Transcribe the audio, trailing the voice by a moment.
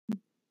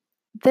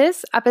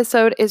This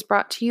episode is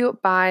brought to you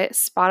by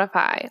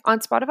Spotify. On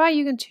Spotify,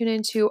 you can tune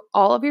into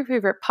all of your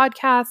favorite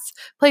podcasts,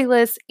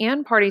 playlists,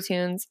 and party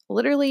tunes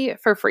literally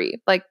for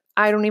free. Like,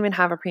 I don't even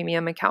have a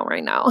premium account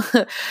right now.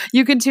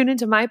 You can tune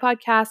into my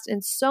podcast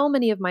and so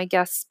many of my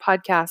guests'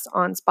 podcasts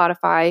on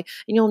Spotify,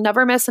 and you'll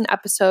never miss an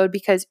episode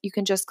because you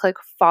can just click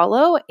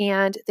follow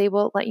and they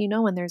will let you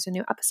know when there's a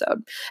new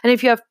episode. And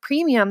if you have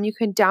premium, you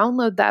can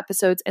download the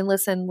episodes and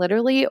listen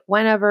literally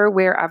whenever,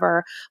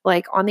 wherever,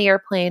 like on the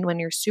airplane when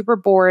you're super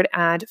bored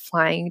and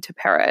flying to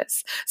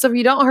Paris. So if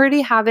you don't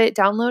already have it,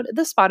 download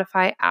the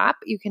Spotify app.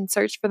 You can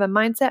search for the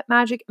Mindset,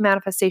 Magic,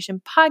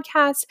 Manifestation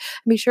podcast.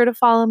 And be sure to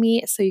follow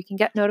me so you can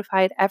get notified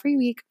every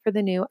week for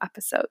the new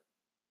episode.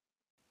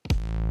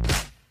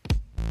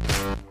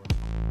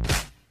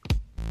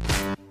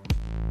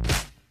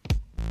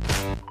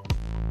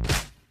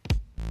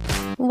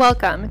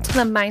 Welcome to the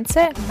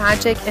Mindset,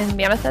 Magic, and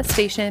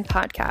Manifestation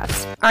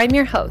podcast. I'm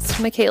your host,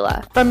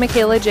 Michaela, from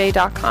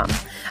MichaelaJ.com.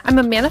 I'm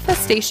a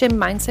manifestation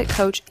mindset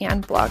coach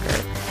and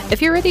blogger.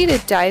 If you're ready to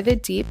dive in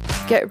deep,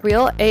 get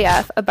real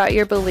AF about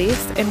your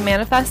beliefs, and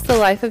manifest the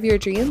life of your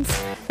dreams,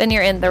 then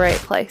you're in the right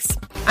place.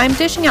 I'm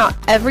dishing out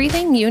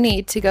everything you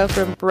need to go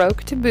from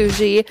broke to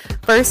bougie,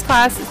 first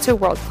class to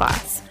world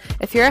class.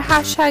 If your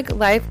hashtag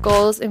life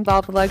goals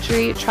involve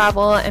luxury,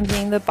 travel, and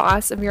being the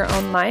boss of your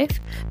own life,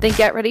 then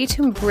get ready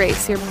to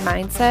embrace your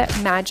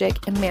mindset,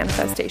 magic, and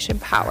manifestation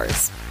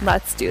powers.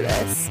 Let's do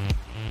this.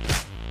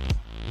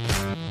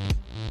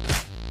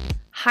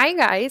 Hi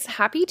guys,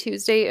 happy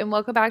Tuesday and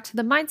welcome back to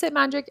the Mindset,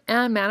 Magic,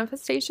 and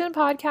Manifestation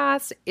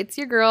podcast. It's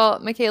your girl,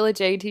 Michaela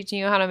J, teaching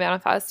you how to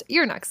manifest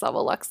your next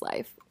level Lux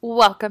life.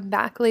 Welcome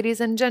back,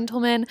 ladies and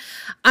gentlemen.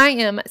 I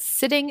am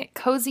sitting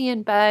cozy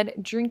in bed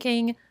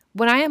drinking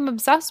what I am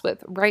obsessed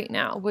with right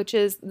now, which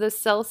is the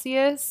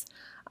Celsius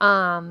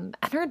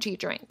energy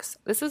drinks.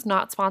 This is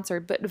not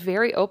sponsored, but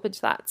very open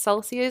to that.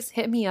 Celsius,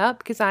 hit me up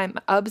because I'm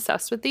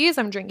obsessed with these.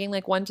 I'm drinking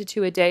like 1 to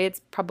 2 a day. It's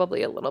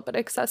probably a little bit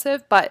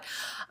excessive, but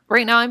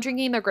right now I'm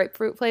drinking the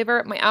grapefruit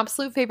flavor. My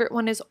absolute favorite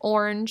one is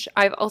orange.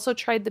 I've also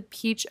tried the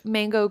peach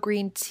mango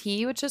green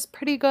tea, which is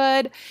pretty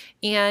good.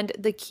 And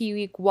the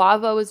kiwi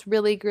guava was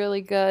really,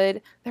 really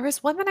good. There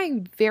was one that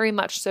I very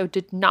much so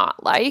did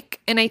not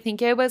like. And I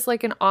think it was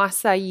like an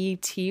acai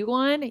tea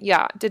one.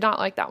 Yeah, did not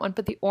like that one,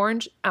 but the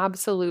orange,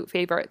 absolute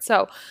favorite.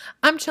 So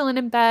I'm chilling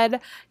in bed,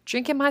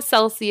 drinking my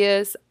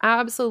Celsius,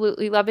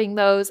 absolutely loving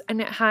those. And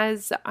it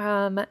has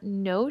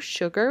no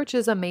sugar, which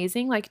is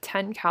amazing, like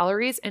 10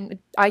 calories. And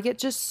I get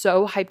just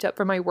so hyped up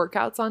for my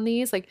workouts on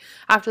these. Like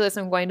after this,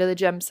 I'm going to the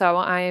gym. So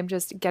I am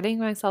just getting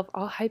myself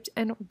all hyped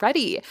and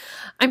ready.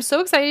 I'm so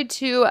excited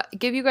to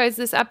give you guys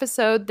this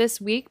episode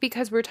this week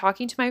because we're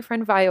talking to my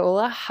friend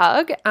Viola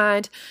Hug.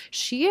 And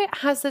she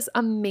has this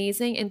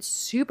amazing and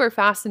super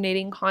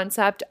fascinating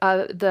concept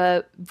of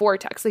the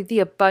vortex, like the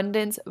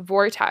abundance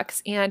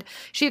vortex. And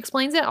she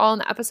explains it all in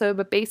the episode,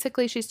 but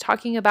basically she's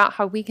talking about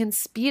how we can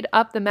speed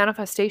up the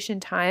manifestation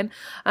time.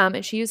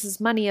 And she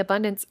uses money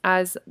abundance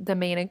as the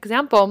main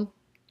example,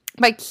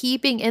 by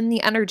keeping in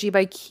the energy,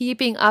 by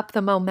keeping up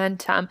the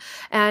momentum.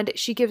 And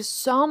she gives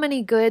so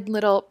many good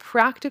little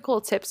practical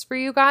tips for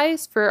you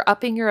guys for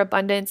upping your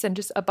abundance and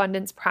just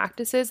abundance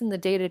practices in the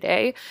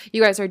day-to-day.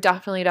 You guys are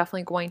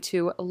definitely going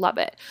to love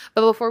it.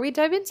 But before we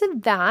dive into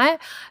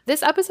that,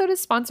 this episode is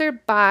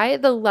sponsored by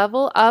the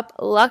Level Up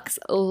Lux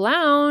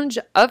Lounge.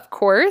 Of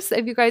course,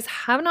 if you guys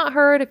have not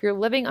heard, if you're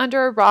living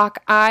under a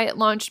rock, I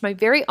launched my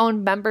very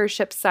own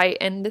membership site,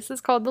 and this is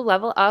called the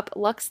Level Up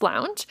Lux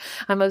Lounge.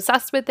 I'm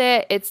obsessed with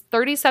it. It's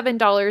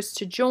 $37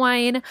 to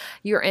join.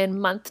 You're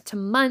in month to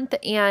month,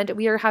 and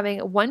we are having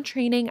one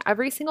training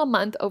every single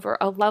month over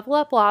a level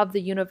up law of the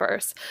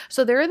universe.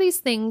 So there are these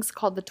things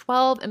called the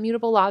 12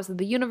 immutable laws of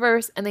the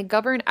universe, and they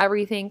govern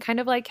everything, kind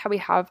of like how we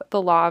have the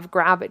law of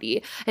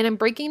gravity. And I'm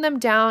breaking them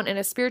down in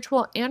a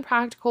spiritual and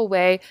practical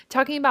way,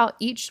 talking about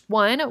each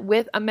one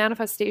with a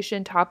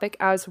manifestation topic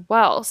as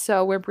well.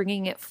 So we're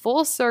bringing it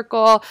full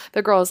circle.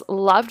 The girls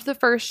loved the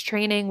first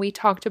training. We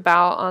talked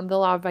about the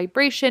law of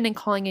vibration and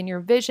calling in your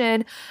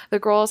vision. The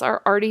girls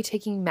are already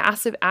taking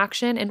massive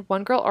action, and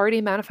one girl already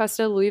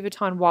manifested a Louis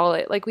Vuitton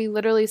wallet. Like, we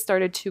literally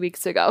started 2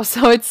 weeks ago.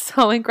 So it's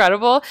so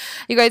incredible.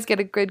 You guys get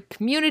a good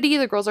community.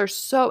 The girls are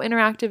so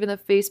interactive in the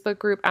Facebook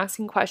group,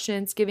 asking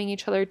questions, giving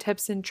each other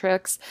tips and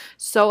tricks.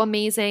 So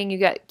amazing. You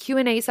get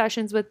Q&A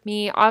sessions with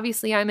me.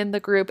 Obviously, I'm in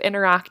the group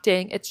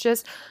interacting. It's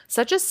just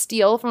such a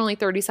steal for only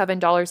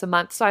 $37 a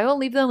month. So I will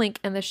leave the link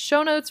in the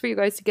show notes for you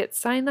guys to get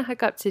signed the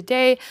heck up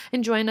today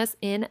and join us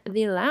in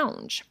the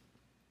lounge.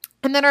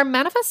 And then our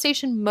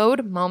manifestation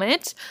mode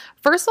moment.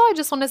 First of all, I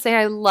just want to say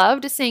I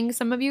loved seeing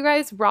some of you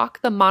guys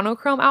rock the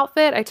monochrome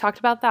outfit. I talked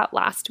about that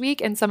last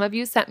week, and some of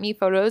you sent me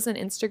photos and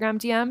Instagram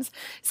DMs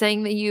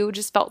saying that you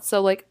just felt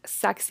so like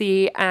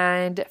sexy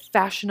and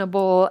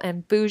fashionable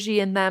and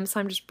bougie in them. So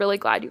I'm just really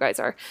glad you guys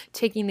are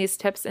taking these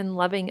tips and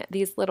loving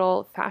these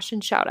little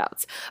fashion shout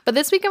outs. But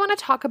this week I want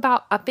to talk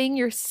about upping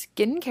your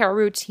skincare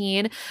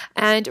routine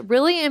and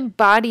really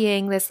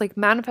embodying this like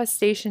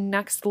manifestation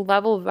next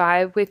level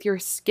vibe with your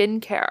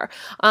skincare.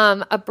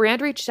 A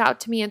brand reached out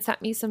to me and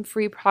sent me some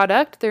gluten-free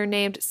product. They're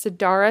named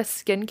Sidara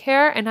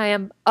Skincare, and I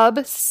am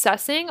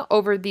obsessing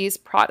over these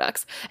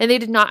products. And they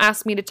did not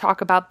ask me to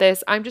talk about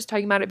this. I'm just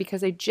talking about it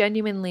because I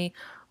genuinely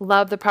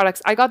love the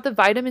products. I got the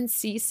vitamin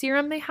C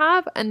serum they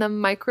have and the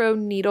micro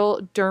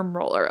needle derm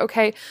roller.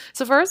 Okay.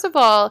 So, first of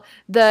all,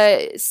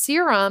 the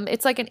serum,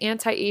 it's like an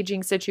anti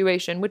aging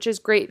situation, which is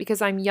great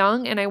because I'm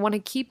young and I want to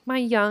keep my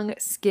young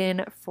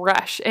skin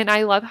fresh. And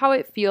I love how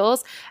it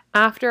feels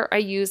after I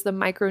use the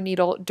micro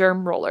needle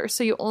derm roller.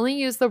 So, you only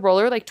use the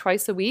roller like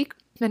twice a week.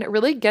 And it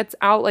really gets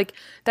out like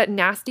that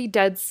nasty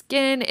dead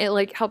skin. It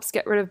like helps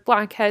get rid of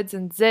blackheads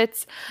and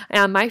zits.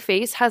 And my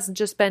face has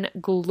just been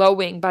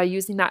glowing by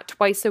using that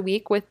twice a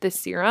week with the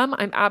serum.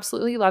 I'm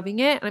absolutely loving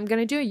it. And I'm going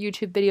to do a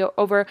YouTube video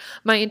over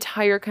my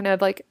entire kind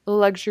of like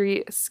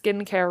luxury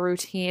skincare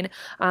routine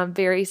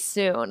very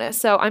soon.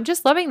 So I'm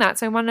just loving that.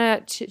 So I want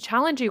to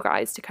challenge you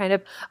guys to kind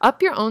of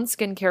up your own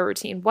skincare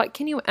routine. What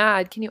can you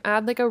add? Can you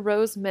add like a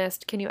rose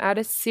mist? Can you add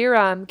a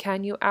serum?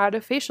 Can you add a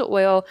facial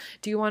oil?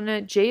 Do you want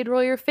to jade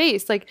roll your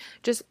face? Like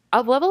just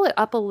up level it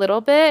up a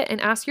little bit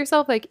and ask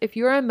yourself, like, if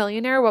you were a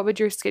millionaire, what would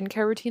your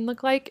skincare routine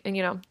look like?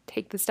 And,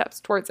 take the steps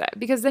towards it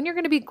because then you're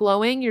going to be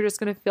glowing. You're just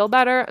going to feel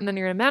better and then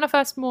you're going to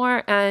manifest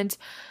more. And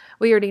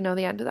we already know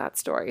the end of that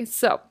story.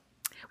 So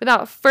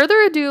without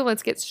further ado,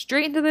 let's get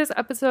straight into this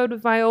episode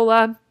with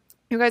Viola.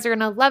 You guys are going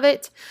to love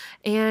it.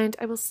 And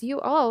I will see you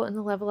all in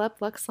the Level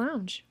Up Luxe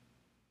Lounge.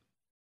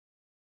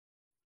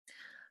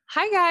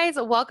 Hi, guys.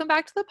 Welcome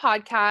back to the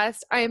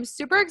podcast. I am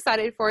super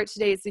excited for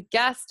today's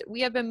guest.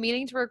 We have been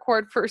meaning to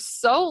record for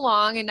so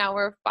long, and now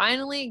we're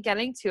finally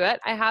getting to it.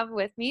 I have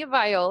with me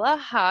Viola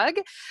Hug,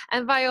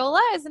 and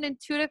Viola is an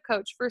intuitive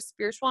coach for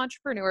spiritual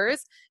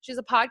entrepreneurs. She's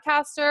a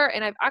podcaster,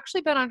 and I've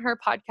actually been on her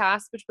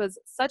podcast, which was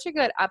such a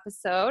good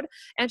episode,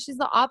 and she's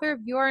the author of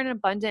You Are an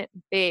Abundant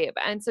Babe.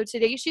 And so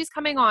today she's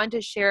coming on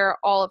to share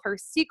all of her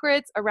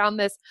secrets around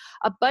this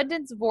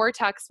abundance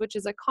vortex, which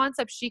is a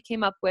concept she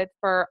came up with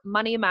for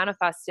money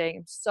manifesting.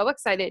 I'm so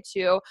excited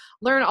to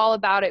learn all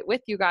about it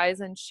with you guys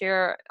and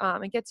share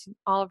and get to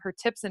all of her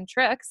tips and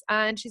tricks.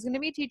 And she's going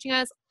to be teaching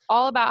us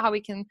all about how we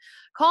can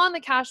call in the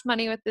cash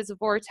money with this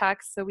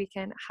vortex so we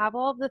can have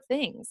all of the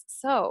things.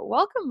 So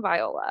welcome,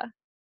 Viola.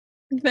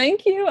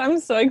 Thank you. I'm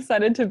so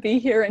excited to be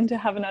here and to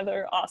have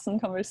another awesome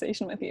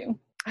conversation with you.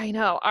 I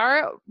know.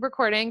 Our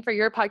recording for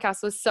your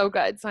podcast was so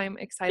good. So I'm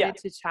excited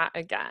to chat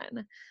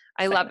again.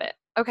 I love it.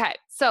 Okay,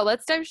 so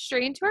let's dive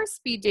straight into our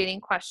speed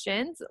dating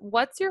questions.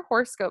 What's your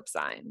horoscope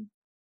sign?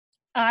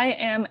 I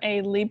am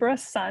a Libra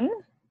sun,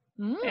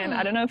 and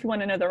I don't know if you want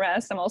to know the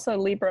rest. I'm also a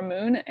Libra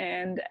moon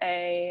and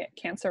a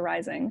Cancer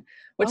rising,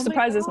 which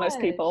surprises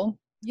most people.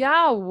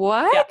 Yeah,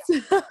 what?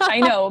 Yeah, I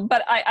know,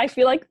 but I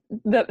feel like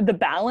the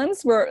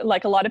balance, where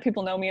like a lot of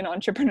people know me in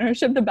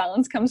entrepreneurship, the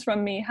balance comes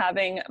from me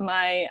having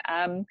my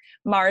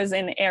Mars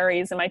in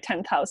Aries and my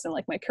 10th house in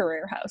like my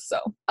career house. So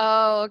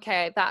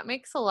okay, that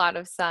makes a lot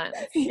of sense.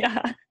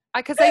 Yeah,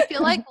 because I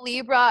feel like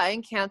Libra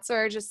and Cancer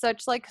are just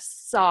such like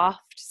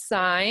soft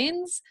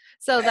signs.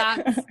 So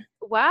that's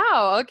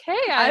wow. Okay,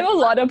 I have a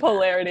lot of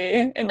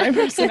polarity in my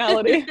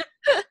personality.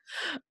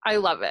 I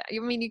love it. I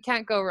mean, you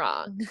can't go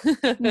wrong.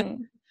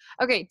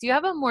 Okay, do you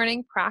have a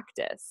morning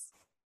practice?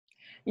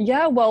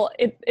 Yeah, well,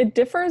 it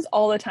differs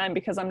all the time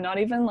because I'm not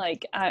even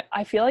like,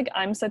 I feel like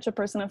I'm such a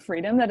person of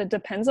freedom that it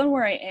depends on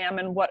where I am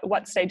and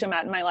what stage I'm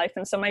at in my life.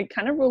 And so my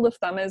kind of rule of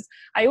thumb is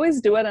I always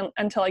do it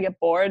until I get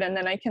bored, and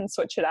then I can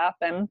switch it up.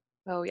 And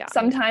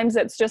sometimes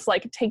it's just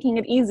like taking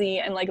it easy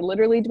and like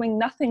literally doing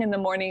nothing in the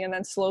morning and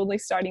then slowly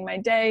starting my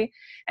day.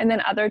 And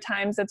then other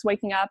times it's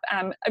waking up.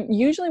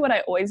 Usually what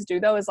I always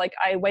do though is like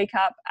I wake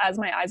up as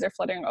my eyes are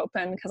fluttering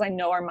open because I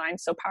know our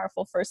mind's so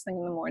powerful first thing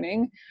in the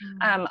morning.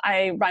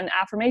 I run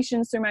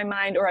affirmations through my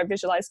mind, or I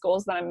visualize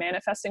goals that I'm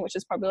manifesting, which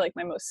is probably like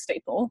my most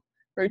staple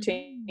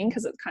routine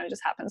because it kind of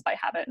just happens by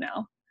habit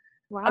now.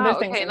 Wow. Other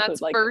things and include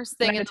that's like first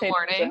thing in the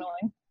morning.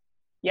 Journaling.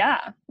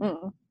 Yeah.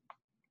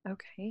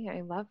 Okay,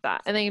 I love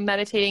that. And then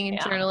meditating and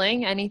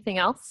journaling. Anything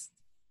else?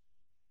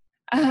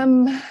 I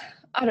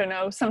don't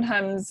know.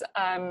 Sometimes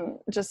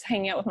just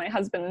hanging out with my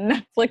husband and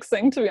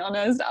Netflixing, to be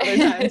honest. Other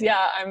times,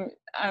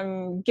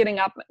 I'm getting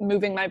up,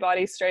 moving my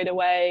body straight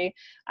away.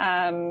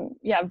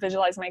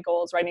 Visualize my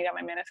goals, writing down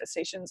my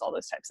manifestations, all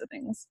those types of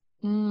ththings.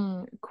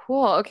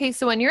 Cool. Okay,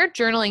 so when you're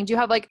journaling, do you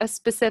have like a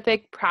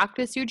specific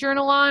practice you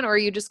journal on, or are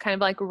you just kind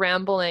of like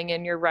rambling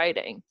in your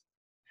writing?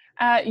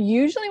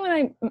 Usually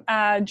when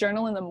I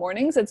journal in the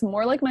mornings, it's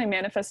more like my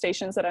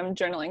manifestations that I'm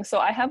journaling. So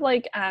I have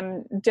like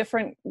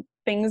different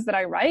things that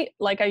I write.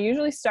 Like I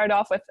usually start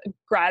off with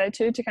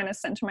gratitude to kind of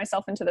center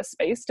myself into the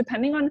space,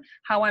 depending on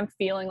how I'm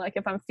feeling. Like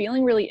if I'm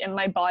feeling really in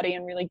my body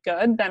and really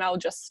good, then I'll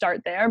just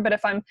start there. But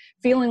if I'm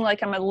feeling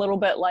like I'm a little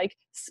bit like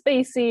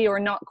spacey or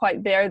not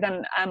quite there,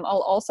 then I'll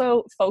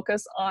also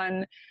focus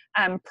on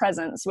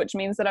presence, which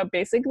means that I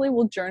basically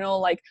will journal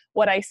like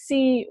what I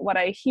see, what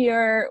I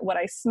hear, what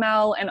I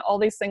smell, and all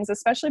these things,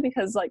 especially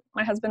because like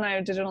my husband and I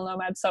are digital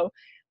nomads. So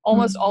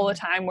almost all the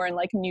time we're in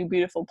like new,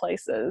 beautiful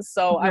places.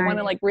 So I want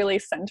to like really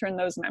center in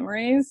those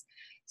memories.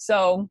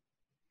 So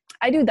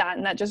I do that,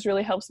 and that just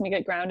really helps me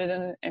get grounded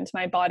into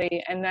my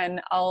body. And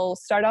then I'll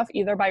start off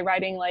either by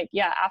writing like,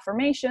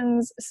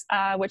 affirmations,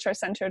 which are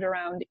centered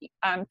around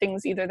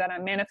things either that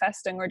I'm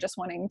manifesting or just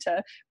wanting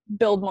to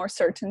build more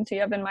certainty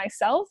of in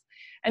myself.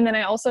 And then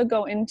I also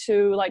go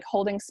into like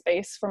holding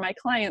space for my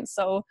clients.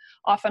 So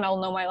often I'll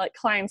know my like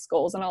clients'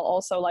 goals, and I'll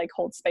also like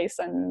hold space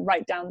and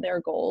write down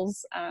their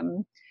goals,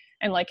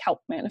 and like help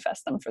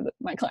manifest them for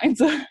my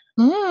clients.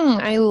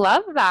 I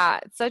love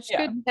that. Such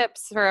Yeah. good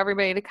tips for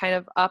everybody to kind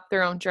of up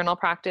their own journal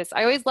practice.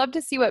 I always love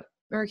to see what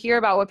or hear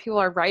about what people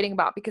are writing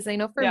about, because I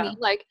know for Yeah. me,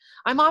 like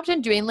I'm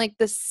often doing like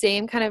the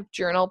same kind of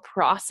journal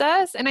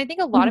process. And I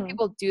think a lot of Mm-hmm.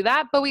 people do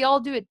that, but we all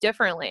do it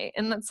differently.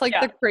 And that's like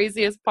Yeah. the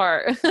craziest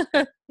part.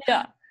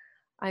 Yeah.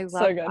 I love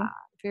So good. that.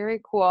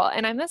 Very cool.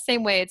 And I'm the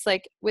same way. It's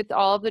like with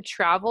all of the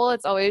travel,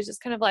 it's always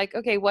just kind of like,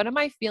 okay, what am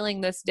I feeling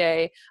this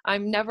day?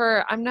 I'm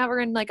never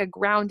in like a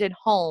grounded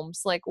home.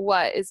 So like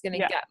what is going to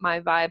Yeah. get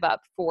my vibe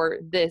up for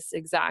this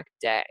exact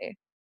day?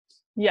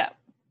 Yeah.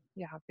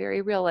 Yeah,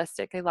 very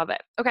realistic. I love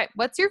it. Okay,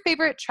 what's your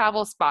favorite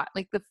travel spot?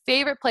 Like the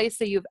favorite place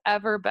that you've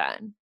ever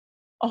been?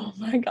 Oh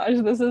my gosh,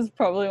 this is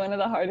probably one of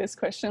the hardest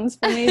questions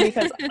for me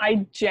because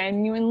I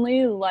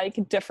genuinely like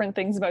different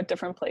things about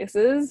different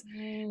places.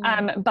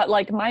 Mm. But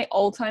like my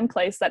all-time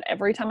place that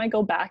every time I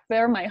go back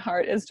there, my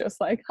heart is just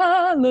like,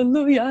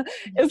 hallelujah,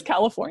 is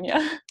California.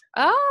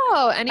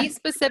 Oh, any I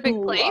specific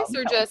place love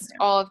or just California.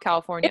 all of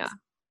California? It's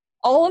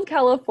all of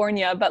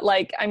California, but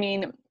like, I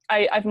mean,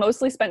 I've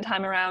mostly spent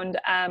time around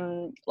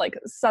like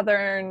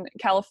Southern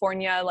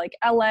California, like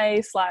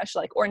LA slash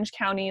like Orange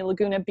County,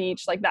 Laguna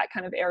Beach, like that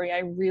kind of area. I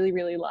really,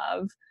 really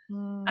love.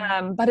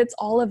 Mm. But it's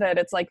all of it.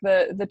 It's like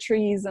the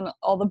trees and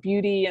all the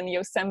beauty and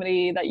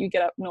Yosemite that you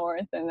get up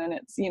north, and then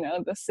it's, you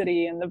know, the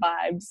city and the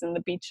vibes and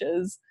the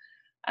beaches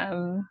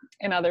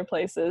in other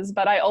places.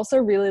 But I also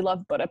really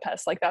love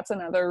Budapest. Like that's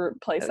another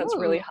place that's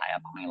really Ooh. high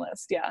up on my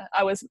list. Yeah,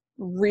 I was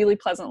really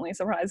pleasantly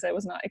surprised. I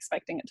was not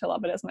expecting it to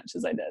love it as much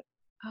as I did.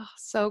 Oh,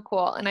 so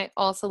cool. And I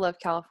also love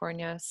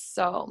California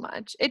so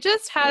much. It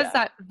just has Yeah.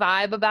 that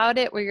vibe about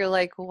it where you're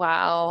like,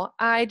 wow,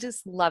 I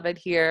just love it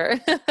here.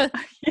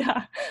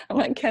 Yeah. I'm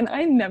like, can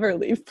I never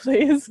leave,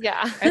 please?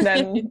 Yeah. And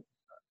then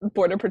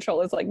Border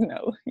Patrol is like,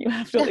 no, you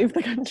have to leave the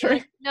They're like,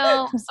 country.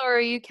 no,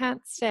 sorry, you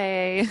can't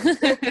stay. You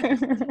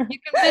can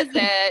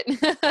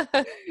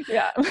visit.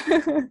 Yeah.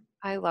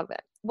 I love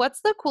it. What's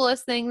the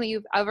coolest thing that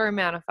you've ever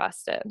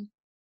manifested?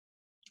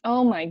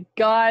 Oh my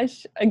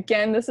gosh.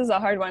 Again, this is a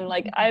hard one.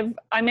 Like I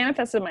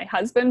manifested my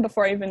husband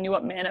before I even knew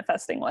what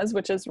manifesting was,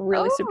 which is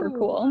really super Oh,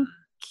 cool.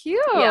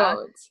 Yeah.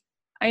 cute.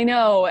 I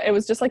know. It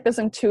was just like this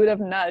intuitive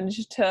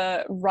nudge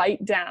to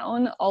write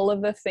down all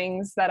of the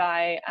things that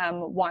I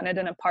wanted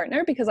in a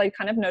partner, because I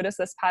kind of noticed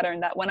this pattern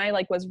that when I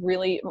like was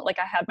really like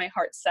I had my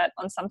heart set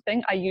on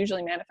something, I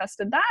usually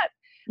manifested that.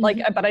 Like,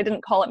 Mhm. but I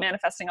didn't call it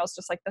manifesting. I was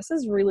just like, this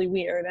is really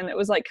weird. And it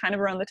was like kind of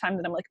around the time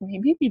that I'm like,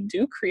 maybe we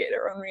do create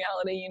our own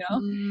reality, you know?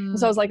 And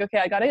so I Mm. was like, okay,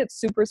 I got to get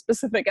super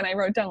specific. And I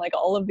wrote down like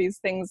all of these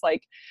things,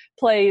 like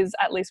plays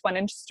at least one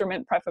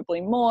instrument, preferably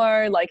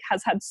more, like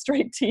has had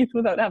straight teeth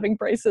without having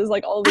braces,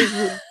 like all these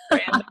really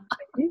random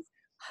things.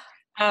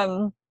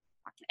 Um,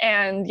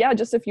 and yeah,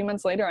 just a few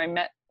months later, I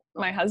met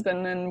my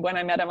husband. And when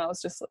I met him, I was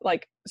just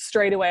like,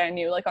 straight away, I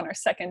knew like on our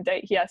second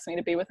date, he asked me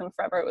to be with him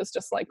forever. It was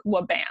just like,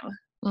 wha-bam.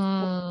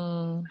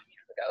 Mm.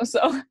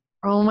 So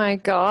Oh my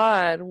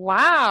God.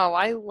 Wow.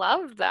 I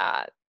love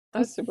that.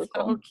 that's That's super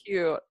so cool.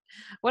 cute.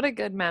 What a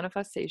good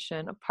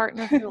manifestation. A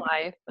partner for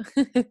life.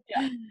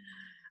 Yeah.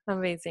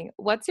 Amazing.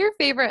 What's your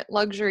favorite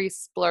luxury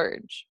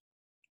splurge?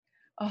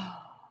 Oh,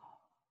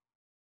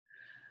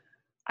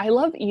 I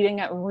love eating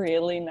at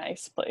really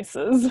nice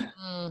places.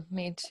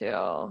 Me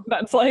too.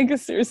 That's like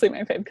seriously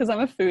my fave because I'm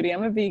a foodie.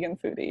 I'm a vegan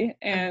foodie.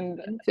 A And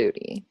vegan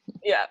foodie.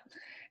 yeah.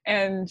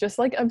 And just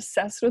like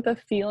obsessed with the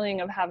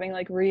feeling of having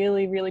like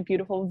really, really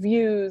beautiful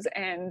views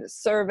and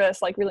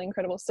service, like really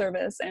incredible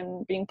service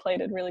and being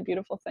plated really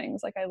beautiful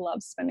things. Like I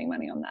love spending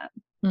money on that.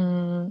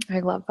 I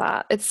love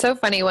that. It's so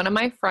funny. One of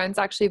my friends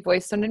actually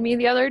voice noted me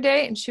the other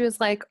day, and she was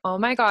like, oh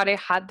my God, I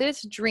had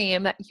this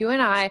dream that you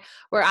and I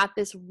were at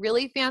this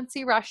really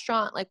fancy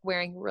restaurant, like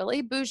wearing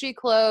really bougie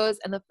clothes,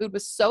 and the food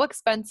was so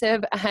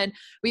expensive. And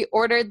we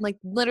ordered like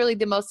literally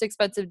the most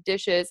expensive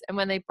dishes. And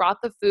when they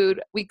brought the food,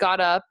 we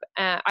got up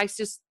and I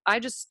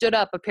just stood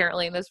up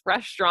apparently in this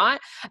restaurant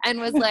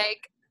and was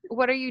like,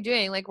 what are you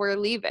doing? Like, we're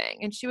leaving.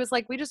 And she was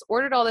like, we just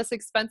ordered all this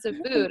expensive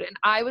food. And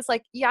I was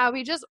like, yeah,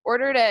 we just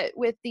ordered it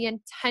with the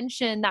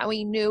intention that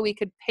we knew we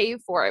could pay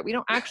for it. We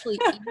don't actually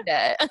eat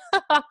it.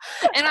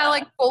 And I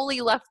like fully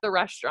left the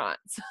restaurant.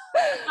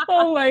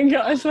 Oh my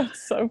gosh,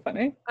 that's so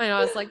funny. I know.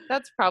 I was like,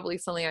 that's probably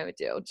something I would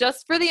do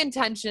just for the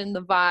intention,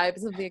 the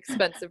vibes of the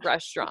expensive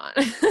restaurant.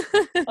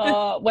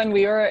 When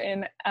we were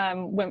in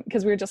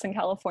because we were just in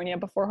California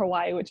before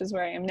Hawaii, which is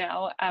where I am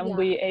now, Yeah.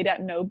 we ate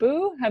at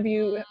Nobu. Have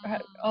you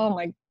oh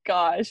my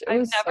gosh, it I've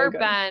was so never good.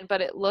 been, but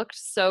it looked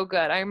so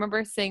good. I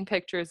remember seeing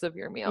pictures of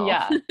your meal.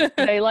 Yeah.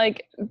 They're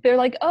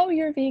like, oh,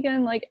 you're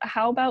vegan. Like,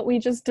 how about we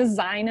just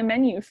design a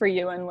menu for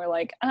you? And we're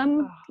like,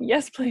 Oh,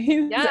 yes,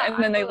 please. yeah,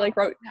 And then they like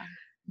wrote yeah.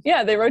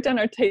 Yeah, they wrote down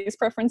our taste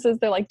preferences.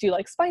 They're like, do you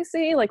like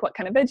spicy? Like, what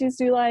kind of veggies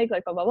do you like?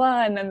 Like, blah, blah,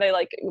 blah. And then they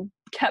like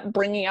kept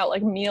bringing out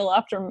like meal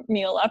after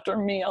meal after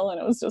meal.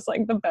 And it was just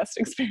like the best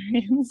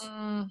experience.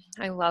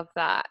 I love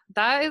that.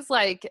 That is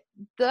like,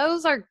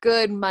 those are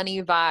good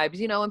money vibes,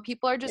 you know, when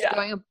people are just Yeah.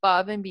 going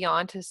above and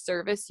beyond to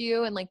service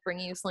you and like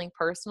bringing you something Oh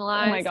my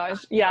personalized.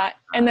 gosh. Yeah.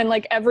 And then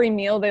like every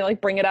meal they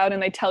like bring it out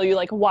and they tell you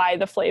like why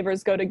the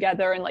flavors go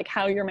together and like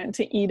how you're meant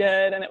to eat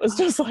it. And it was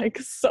just like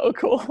so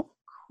cool.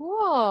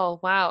 Cool.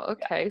 Wow.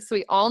 Okay. So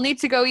we all need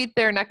to go eat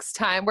there next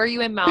time. Were you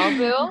in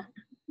Malibu?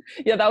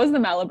 Yeah, that was the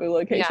Malibu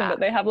location, Yeah. but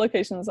they have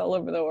locations all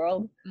over the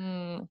world.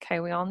 Okay.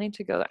 We all need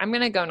to go. I'm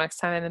going to go next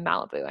time I'm in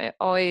Malibu.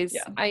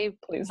 Yeah, I've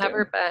please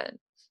never do. been,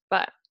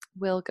 but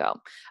we'll go.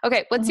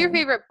 Okay. What's your Mhm.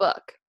 favorite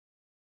book?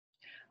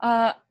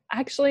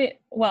 Actually,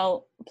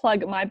 well,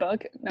 plug my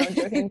book. No, I'm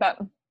joking, but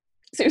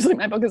seriously,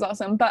 my book is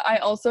awesome. But I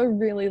also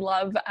really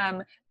love,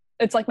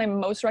 it's like my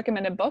most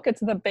recommended book.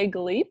 It's The Big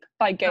Leap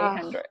by Gay Oh,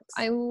 Hendricks.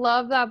 I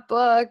love that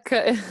book.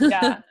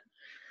 Yeah.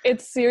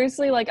 It's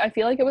seriously like, I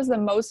feel like it was the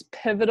most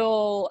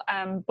pivotal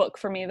book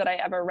for me that I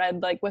ever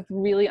read, like with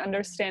really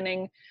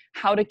understanding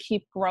how to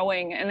keep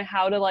growing and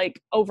how to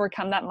like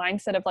overcome that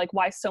mindset of like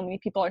why so many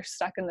people are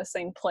stuck in the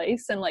same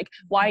place and like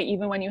why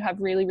even when you have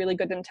really, really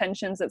good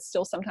intentions, it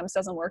still sometimes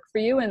doesn't work for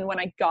you. And when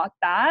I got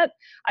that,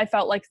 I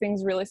felt like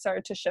things really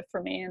started to shift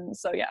for me. And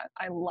so, yeah,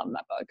 I love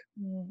that book.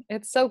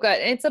 It's so good.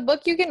 It's a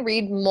book you can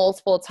read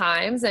multiple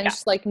times and Yeah.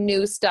 just like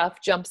new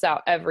stuff jumps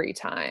out every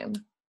time.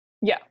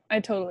 Yeah,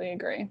 I totally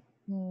agree.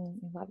 I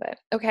love it.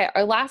 Okay,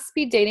 our last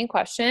speed dating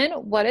question.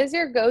 What is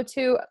your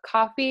go-to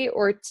coffee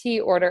or tea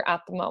order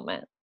at the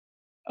moment?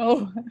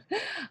 Oh,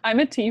 I'm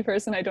a tea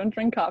person. I don't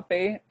drink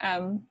coffee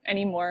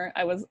anymore.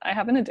 I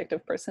have an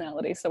addictive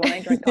personality. So when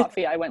I drink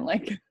coffee, I went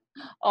like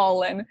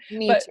all in.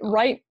 Me But too.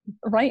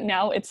 right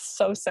now it's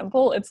so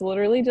simple. It's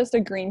literally just a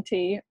green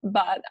tea.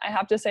 But I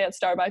have to say at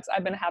Starbucks,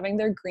 I've been having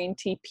their green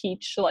tea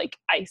peach like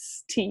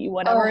iced tea,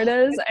 whatever Oh, it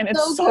is, it's and it's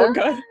so so good.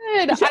 good.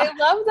 Yeah. I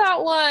love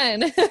that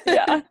one.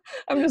 Yeah.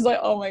 I'm just like,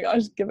 oh my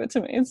gosh, give it to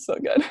me. It's so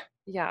good.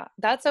 Yeah,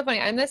 that's so funny.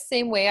 I'm the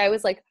same way. I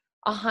was like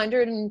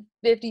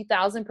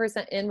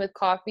 150,000% in with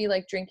coffee,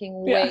 like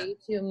drinking Yeah. way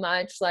too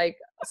much, like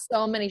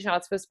so many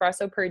shots of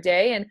espresso per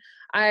day. And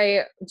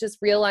I just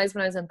realized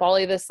when I was in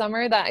Bali this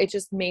summer that it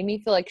just made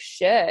me feel like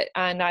shit.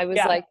 And I was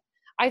Yeah. like,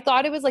 I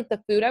thought it was like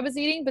the food I was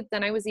eating, but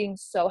then I was eating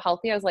so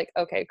healthy. I was like,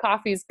 okay,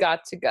 coffee's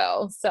got to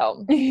go.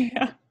 So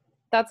Yeah.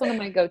 that's one of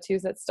my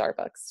go-tos at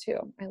Starbucks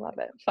too. I love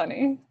it.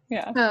 Funny.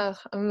 Yeah. Oh,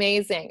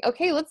 amazing.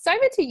 Okay, let's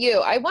dive into you.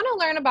 I want to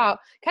learn about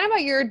kind of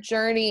about your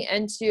journey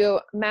into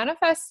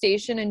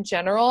manifestation in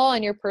general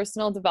and your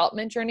personal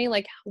development journey.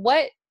 Like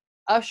what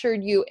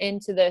ushered you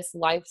into this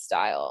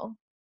lifestyle?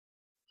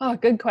 Oh,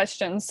 good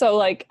question. So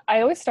like I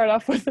always start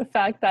off with the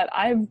fact that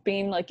I've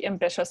been like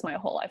ambitious my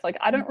whole life. Like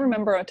I don't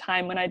remember a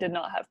time when I did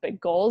not have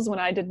big goals, when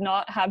I did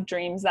not have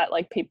dreams that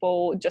like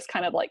people just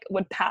kind of like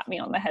would pat me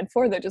on the head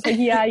for. They're just like,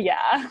 yeah,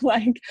 yeah,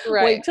 like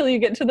Right. wait till you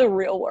get to the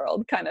real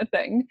world kind of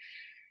thing.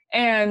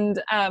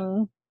 And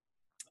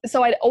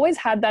so I'd always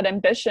had that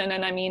ambition.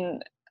 And I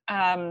mean,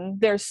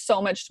 there's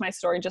so much to my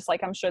story, just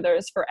like I'm sure there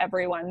is for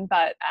everyone.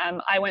 But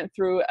I went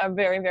through a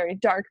very, very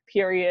dark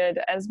period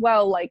as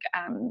well, like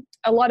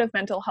a lot of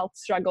mental health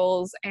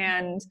struggles.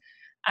 And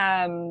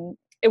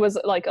it was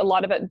like a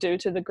lot of it due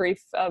to the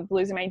grief of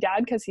losing my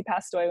dad because he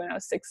passed away when I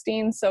was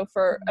 16. So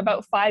for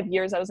about 5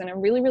 years, I was in a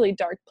really, really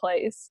dark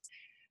place.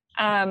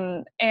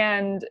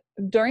 And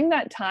during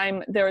that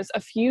time, there was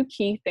a few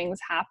key things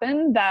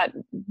happen that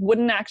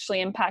wouldn't actually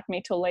impact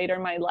me till later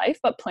in my life,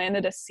 but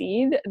planted a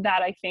seed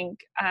that I think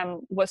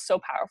was so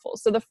powerful.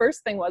 So the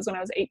first thing was when I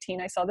was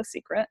 18, I saw The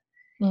Secret.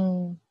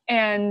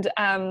 And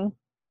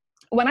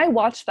when I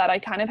watched that, I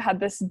kind of had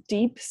this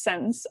deep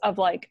sense of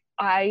like,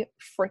 I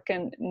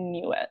freaking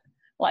knew it.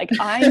 Like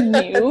I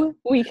knew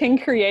we can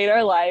create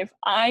our life.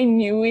 I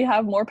knew we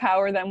have more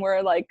power than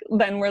we're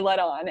let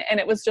on. And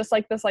it was just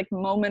like this like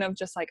moment of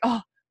just like,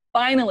 oh,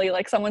 finally,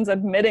 like someone's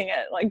admitting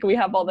it. Like we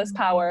have all this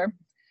power.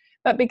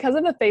 But because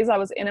of the phase I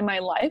was in my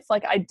life,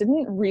 like I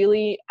didn't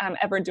really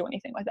ever do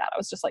anything like that. I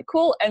was just like,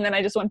 cool. And then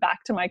I just went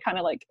back to my kind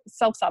of like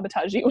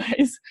self-sabotagey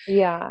ways.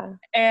 Yeah.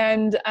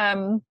 And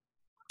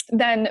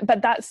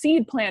but that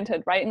seed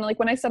planted, right? And like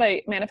when I said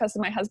I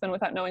manifested my husband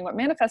without knowing what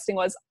manifesting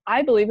was,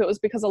 I believe it was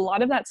because a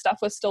lot of that stuff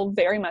was still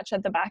very much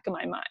at the back of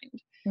my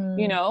mind,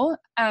 you know?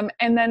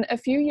 And then a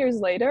few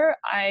years later,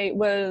 I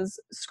was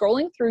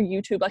scrolling through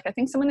YouTube. Like I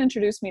think someone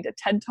introduced me to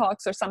TED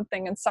Talks or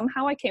something. And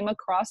somehow I came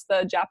across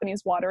the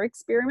Japanese water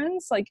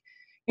experiments. Like,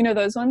 you know,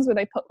 those ones where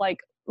they put like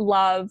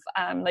love,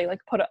 they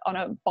like put it on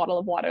a bottle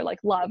of water, like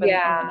love, and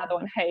another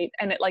one hate.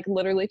 And it like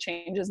literally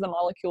changes the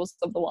molecules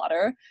of the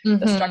water,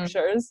 the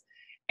structures.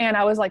 And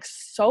I was like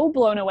so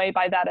blown away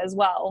by that as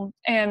well.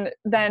 And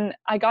then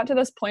I got to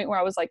this point where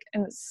I was like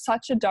in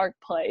such a dark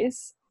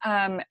place.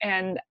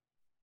 And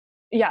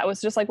yeah, it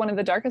was just like one of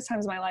the darkest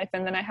times of my life.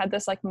 And then I had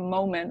this like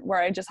moment where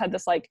I just had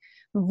this like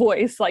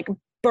voice like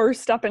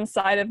burst up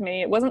inside of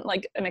me. It wasn't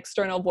like an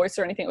external voice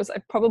or anything. It was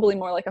like, probably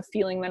more like a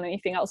feeling than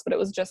anything else. But it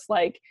was just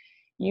like,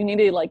 you need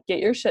to like get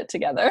your shit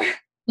together.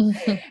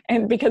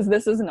 And because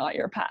this is not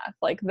your path,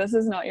 like this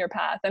is not your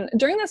path. And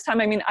during this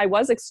time, I mean, I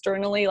was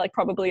externally, like,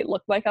 probably it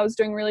looked like I was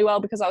doing really well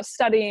because I was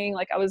studying,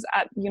 like I was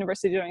at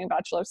university doing a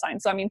Bachelor of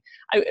Science. So I mean,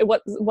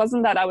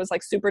 wasn't that I was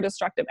like super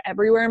destructive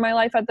everywhere in my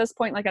life at this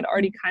point. Like I'd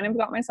already kind of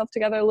got myself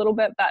together a little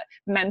bit, but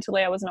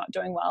mentally I was not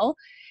doing well.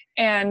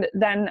 And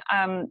then,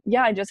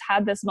 I just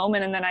had this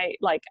moment, and then I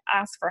like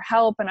asked for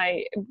help, and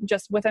I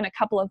just within a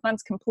couple of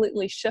months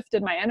completely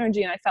shifted my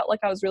energy, and I felt like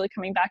I was really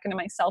coming back into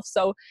myself.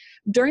 So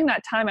during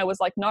that time, I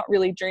was like not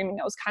really dreaming.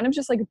 I was kind of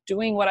just like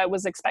doing what I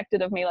was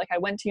expected of me. Like I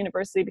went to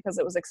university because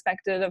it was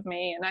expected of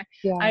me, and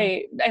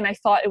I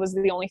thought it was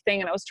the only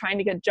thing. And I was trying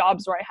to get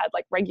jobs where I had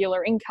like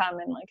regular income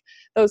and like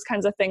those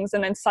kinds of things.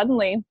 And then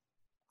suddenly,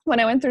 when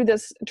I went through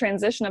this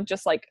transition of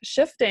just like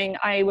shifting,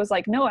 I was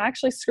like, no,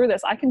 actually, screw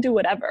this. I can do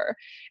whatever.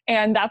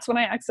 And that's when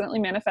I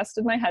accidentally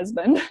manifested my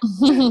husband.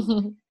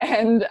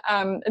 And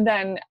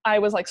then I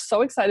was like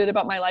so excited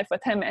about my life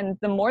with him. And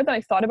the more that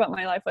I thought about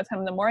my life with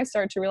him, the more I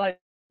started to realize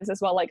as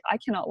well, like, I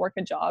cannot work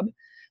a job.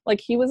 Like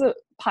he was a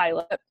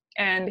pilot,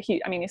 and he's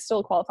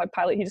still a qualified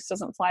pilot. He just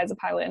doesn't fly as a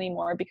pilot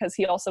anymore because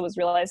he also was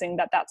realizing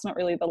that that's not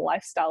really the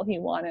lifestyle he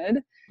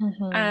wanted.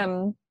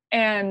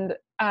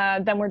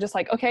 Then we're just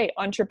like, okay,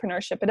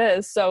 entrepreneurship it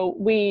is. So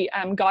we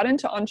got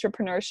into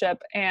entrepreneurship,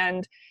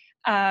 and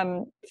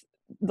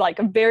like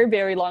a very,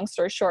 very long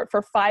story short,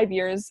 for 5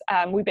 years,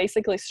 we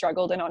basically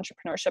struggled in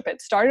entrepreneurship.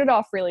 It started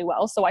off really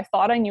well. So I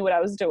thought I knew what I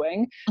was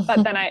doing,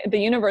 but then the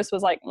universe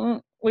was like,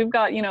 we've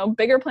got,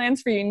 bigger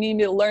plans for you. You need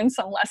to learn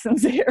some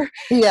lessons here.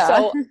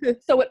 So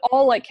it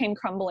all like came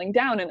crumbling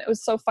down. And it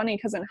was so funny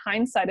because in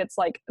hindsight, it's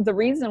like the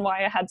reason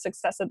why I had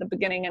success at the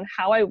beginning and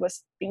how I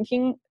was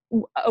thinking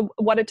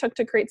what it took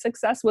to create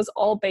success was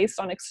all based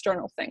on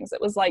external things.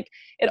 It was like,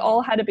 it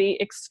all had to be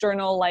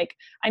external. Like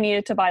I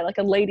needed to buy like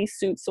a lady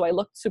suit so I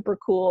looked super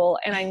cool,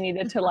 and I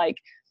needed to like,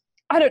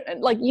 it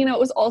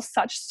was all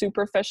such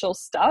superficial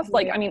stuff.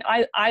 Like, I mean,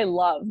 I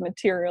love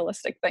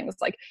materialistic things.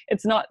 Like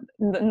it's not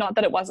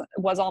that it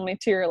was all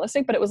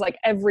materialistic, but it was like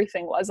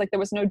everything was like, there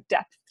was no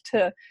depth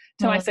to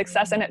my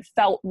success, and it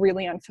felt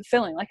really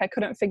unfulfilling. Like I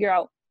couldn't figure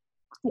out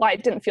why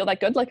it didn't feel that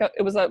good. Like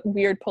it was a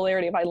weird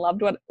polarity of I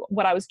loved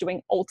what I was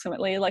doing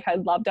ultimately. Like I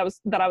loved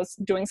that I was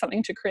doing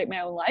something to create my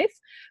own life,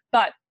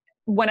 but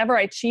whenever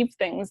I achieved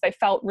things, they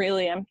felt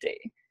really empty.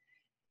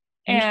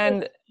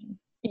 And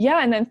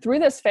and then through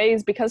this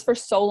phase, because for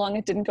so long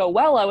it didn't go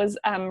well, I was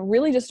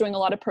really just doing a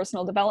lot of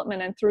personal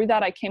development. And through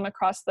that, I came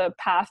across the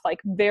path like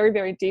very,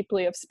 very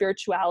deeply of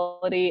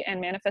spirituality and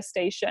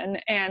manifestation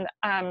and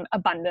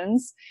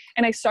abundance.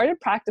 And I started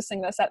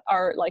practicing this at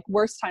our like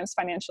worst times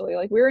financially.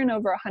 Like we were in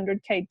over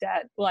 100K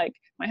debt. Like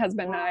my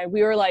husband and I,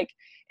 we were like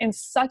in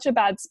such a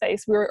bad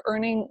space. We were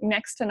earning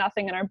next to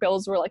nothing, and our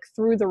bills were like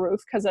through the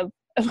roof because of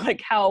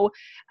like how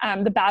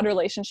the bad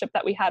relationship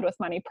that we had with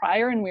money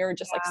prior. And we were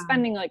just like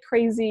spending like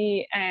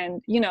crazy,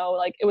 and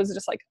like it was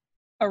just like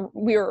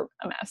we were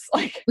a mess,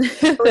 like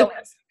a real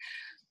mess.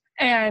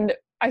 And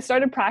I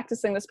started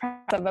practicing this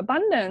practice of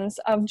abundance,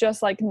 of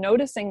just like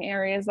noticing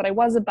areas that I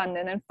was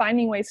abundant and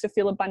finding ways to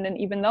feel abundant,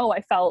 even though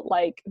I felt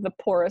like the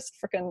poorest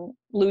freaking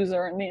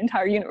loser in the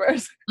entire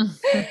universe.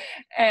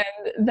 And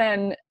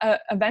then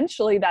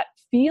eventually that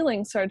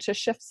feeling started to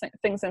shift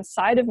things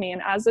inside of me.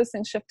 And as those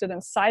things shifted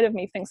inside of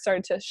me, things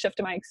started to shift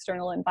in my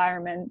external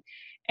environment.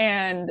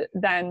 And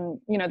then,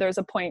 there was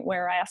a point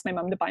where I asked my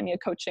mom to buy me a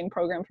coaching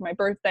program for my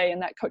birthday,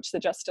 and that coach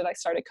suggested I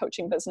start a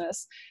coaching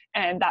business.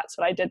 And that's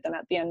what I did then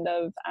at the end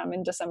of,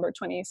 in December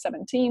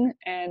 2017.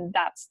 And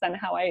that's then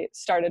how I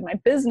started my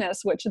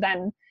business, which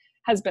then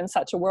has been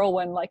such a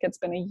whirlwind. Like it's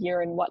been a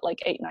year and like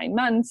 8-9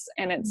 months.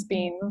 And it's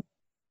been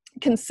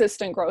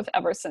consistent growth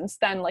ever since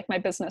then. Like my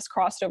business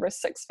crossed over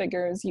 6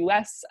 figures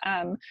US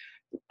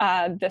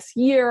this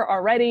year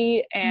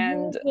already.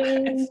 And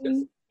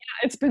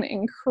it's been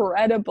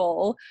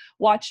incredible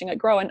watching it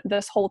grow. And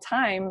this whole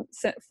time,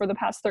 for the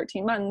past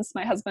 13 months,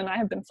 my husband and I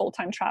have been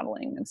full-time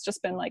traveling. It's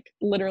just been like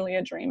literally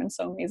a dream and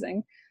so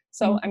amazing.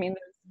 So, I mean,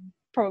 there's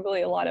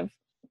probably a lot of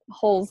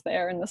holes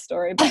there in the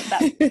story, but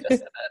that's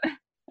just it.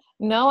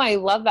 No, I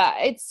love that.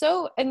 It's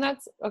so, and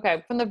that's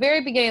okay. From the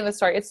very beginning of the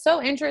story, it's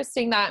so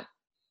interesting that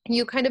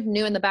you kind of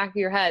knew in the back of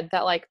your head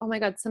that like, oh my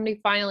God,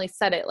 somebody finally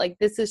said it. Like,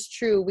 this is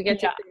true. We get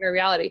to figure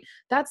reality.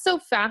 That's so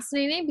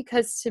fascinating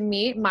because to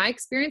me, my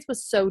experience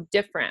was so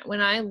different. When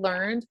I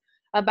learned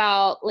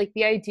about like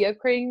the idea of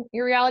creating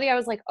your reality, I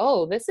was like,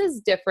 oh, this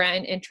is different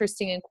and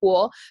interesting and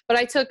cool. But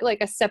I took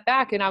like a step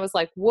back and I was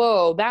like,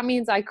 whoa, that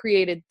means I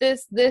created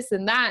this,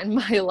 and that in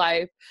my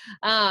life.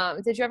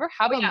 Did you ever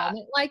have a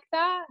moment like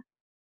that?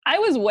 I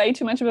was way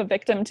too much of a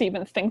victim to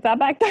even think that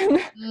back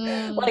then.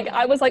 Like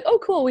I was like, oh,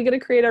 cool, we get to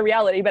create our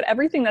reality, but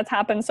everything that's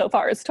happened so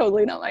far is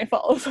totally not my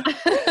fault.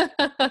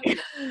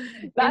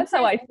 That's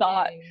how I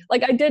thought.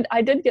 Like I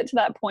did get to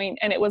that point,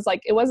 and it was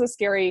a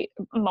scary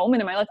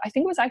moment in my life. I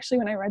think it was actually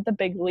when I read The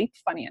Big Leap,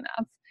 funny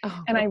enough.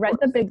 I read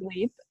The Big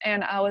Leap,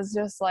 and I was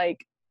just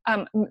like,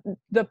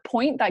 the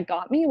point that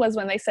got me was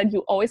when they said,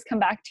 you always come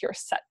back to your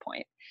set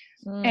point.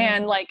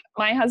 And like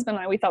my husband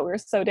and I, we thought we were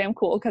so damn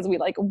cool because we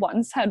like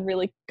once had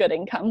really good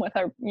income with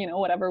our, you know,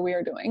 whatever we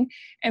were doing.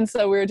 And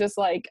so we were just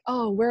like,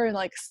 oh, we're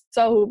like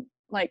so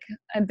like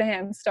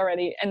advanced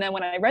already. And then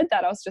when I read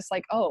that, I was just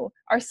like, oh,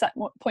 our set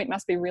point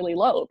must be really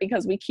low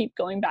because we keep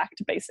going back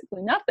to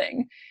basically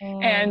nothing.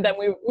 And then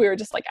we were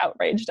just like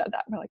outraged at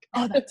that. We're like,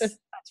 oh, that's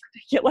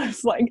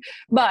ridiculous. Like,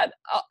 but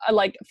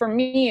like for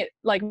me,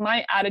 like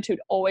my attitude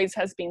always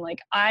has been like,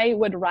 I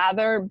would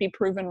rather be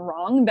proven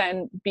wrong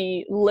than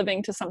be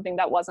living to something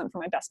that wasn't for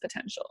my best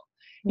potential,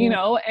 you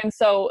know? And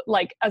so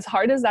like, as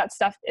hard as that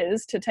stuff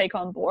is to take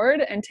on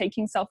board and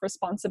taking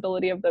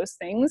self-responsibility of those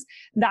things,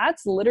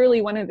 that's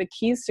literally one of the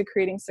keys to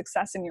creating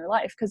success in your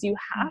life. Cause you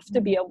have to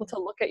be able to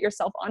look at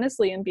yourself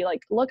honestly and be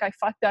like, look, I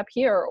fucked up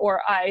here,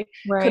 or I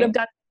could have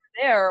done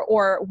there,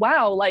 or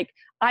wow, like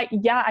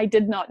I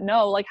did not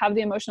know, like have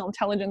the emotional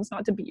intelligence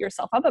not to beat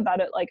yourself up about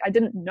it. Like I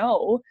didn't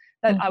know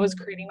that I was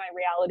creating my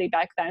reality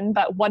back then,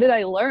 but what did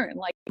I learn?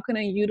 Like, how can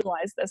I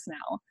utilize this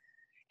now?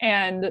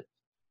 And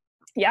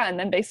yeah, and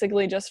then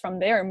basically just from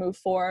there move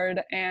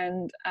forward.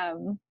 And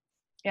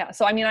yeah,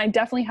 so I mean, I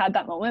definitely had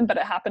that moment, but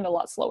it happened a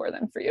lot slower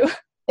than for you.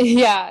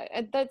 Yeah,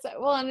 that's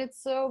well, and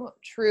it's so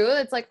true.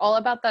 It's like all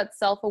about that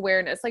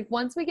self-awareness. Like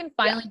once we can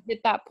finally hit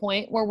that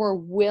point where we're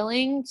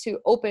willing to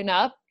open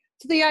up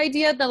to the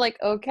idea that like,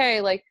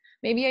 okay, like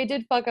maybe I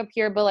did fuck up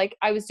here, but like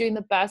I was doing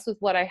the best with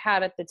what I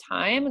had at the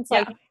time. It's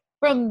like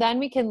from then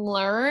we can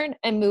learn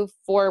and move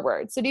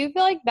forward. So do you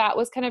feel like that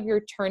was kind of your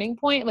turning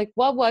point? Like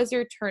what was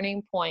your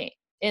turning point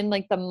in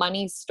like the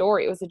money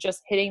story? Was it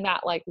just hitting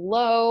that like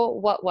low?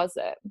 What was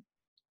it?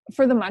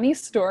 For the money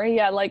story,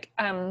 yeah, like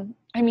I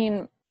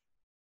mean,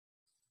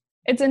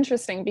 it's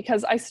interesting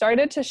because I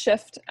started to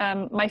shift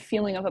my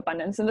feeling of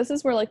abundance. And this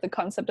is where like the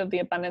concept of the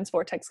abundance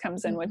vortex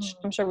comes in, which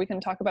I'm sure we can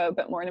talk about a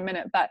bit more in a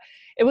minute. But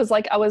it was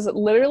like I was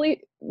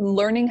literally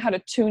learning how to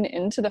tune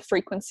into the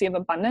frequency of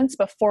abundance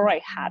before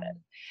I had it.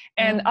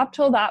 And up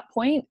till that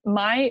point,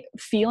 my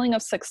feeling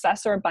of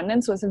success or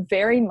abundance was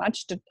very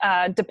much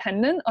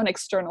dependent on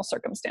external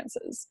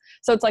circumstances.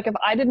 So it's like if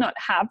I did not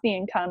have the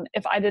income,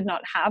 if I did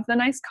not have the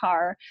nice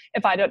car,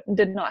 if I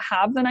did not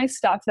have the nice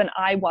stuff, then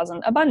I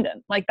wasn't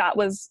abundant. Like that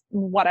was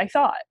what I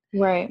thought.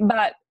 Right.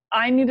 But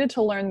I needed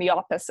to learn the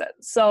opposite.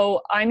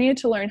 So I needed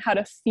to learn how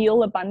to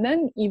feel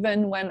abundant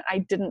even when I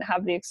didn't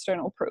have the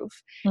external proof.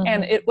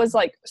 And it was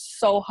like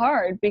so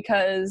hard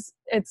because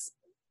it's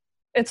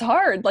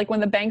hard. Like when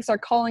the banks are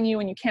calling you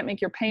and you can't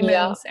make your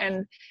payments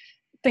and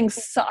things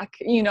suck,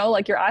 you know,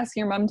 like you're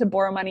asking your mom to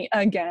borrow money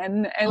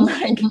again. And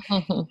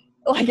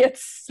like it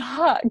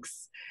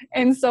sucks.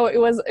 And so it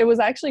was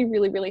actually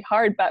really, really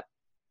hard. But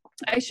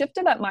I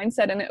shifted that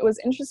mindset, and it was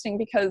interesting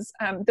because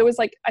there was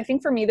like, I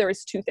think for me, there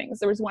was two things.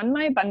 There was one,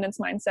 my abundance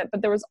mindset,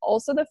 but there was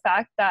also the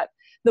fact that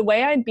the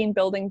way I'd been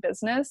building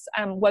business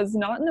was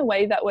not in a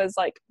way that was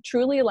like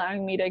truly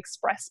allowing me to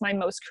express my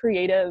most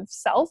creative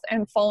self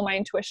and follow my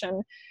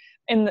intuition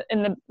in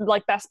the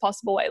like best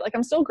possible way. Like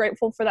I'm still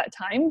grateful for that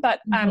time,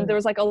 but there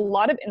was like a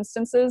lot of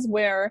instances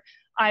where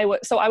I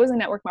was in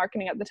network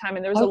marketing at the time,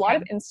 and there was a lot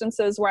of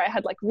instances where I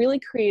had like really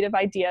creative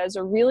ideas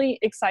or really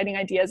exciting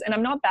ideas. And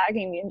I'm not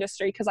bagging the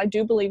industry because I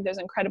do believe there's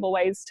incredible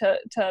ways to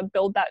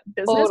build that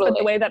business, but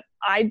the way that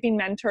I'd been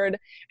mentored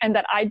and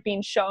that I'd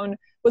been shown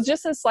was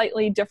just a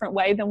slightly different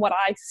way than what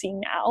I see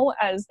now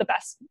as the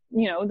best,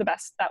 you know, the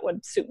best that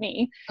would suit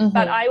me.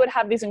 But I would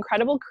have these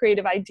incredible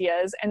creative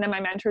ideas, and then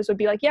my mentors would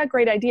be like, yeah,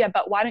 great idea,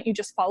 but why don't you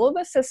just follow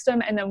the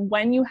system? And then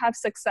when you have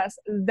success,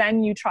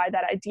 then you try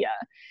that idea.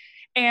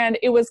 And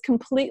it was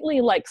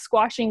completely like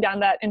squashing down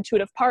that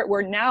intuitive part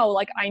where now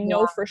like I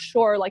know for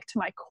sure, like to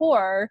my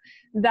core,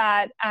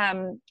 that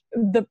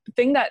the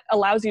thing that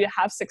allows you to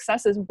have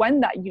success is when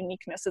that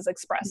uniqueness is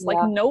expressed.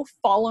 Like no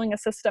following a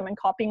system and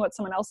copying what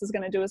someone else is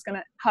going to do is going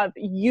to have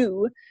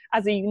you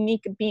as a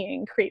unique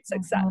being create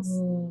success.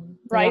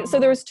 Right. So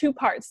there was two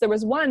parts. There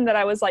was one that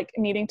I was like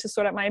needing to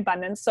sort out my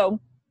abundance. So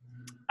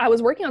I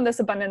was working on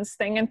this abundance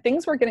thing, and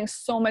things were getting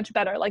so much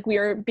better. Like we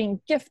were being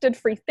gifted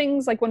free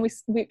things. Like when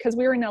because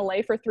we were in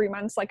LA for 3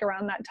 months, like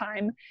around that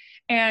time.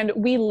 And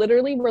we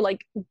literally were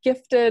like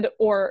gifted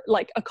or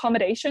like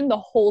accommodation the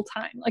whole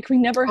time. Like we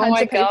never had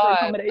to pay for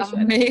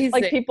accommodation. Amazing.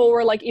 Like people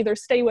were like either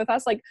stay with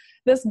us. Like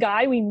this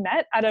guy we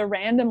met at a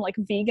random like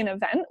vegan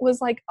event was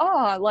like,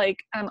 I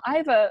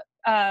have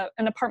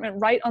an apartment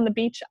right on the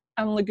beach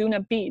on Laguna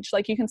Beach.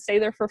 Like you can stay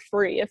there for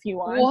free if you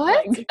want.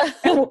 What?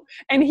 Like,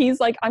 and he's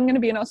like, I'm going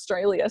to be in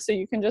Australia, so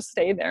you can just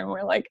stay there. And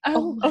we're like,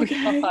 oh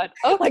okay. God.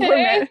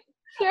 Like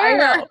Sure. I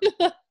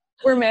know.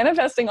 We're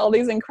manifesting all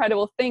these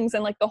incredible things.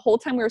 And like the whole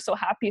time we were so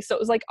happy. So it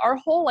was like our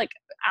whole like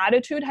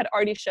attitude had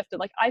already shifted.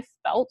 Like I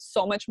felt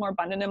so much more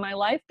abundant in my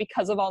life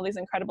because of all these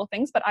incredible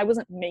things, but I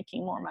wasn't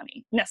making more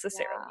money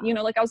necessarily. You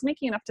know, like I was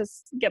making enough to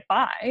get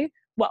by.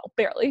 Well,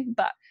 barely,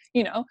 but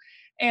you know,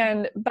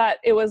 but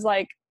it was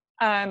like,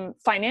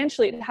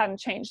 financially it hadn't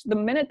changed. The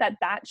minute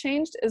that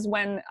changed is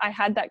when I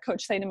had that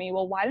coach say to me,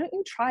 well, why don't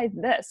you try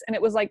this? And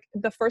it was like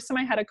the first time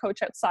I had a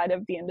coach outside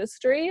of the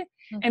industry.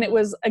 And it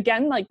was,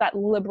 again, like that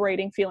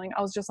liberating feeling.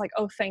 I was just like,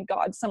 oh, thank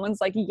God,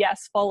 someone's like,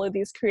 yes, follow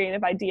these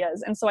creative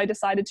ideas. And so I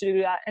decided to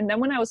do that. And then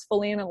when I was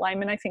fully in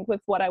alignment, I think,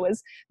 with what I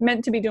was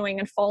meant to be doing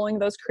and following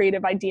those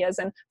creative ideas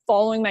and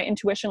following my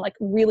intuition, like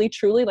really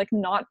truly, like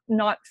not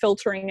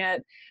filtering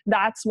it,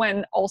 that's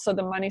when also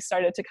the money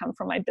started to come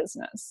from my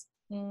business.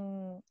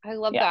 I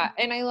love that.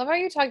 And I love how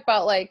you talk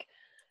about like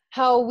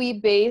how we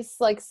base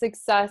like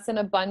success and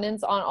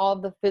abundance on all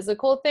of the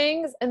physical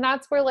things. And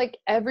that's where like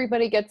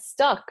everybody gets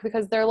stuck,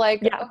 because they're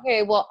like,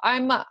 okay, well,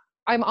 I'm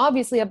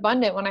obviously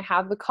abundant when I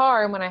have the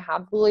car and when I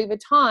have the Louis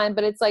Vuitton,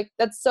 but it's like,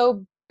 that's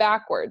so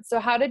backwards. So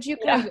how did you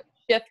kind of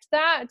shift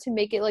that to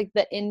make it like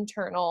the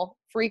internal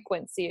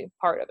frequency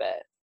part of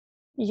it?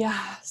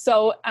 Yeah.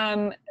 So,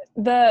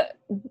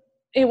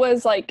 it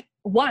was like,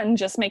 one,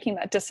 just making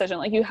that decision.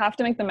 Like, you have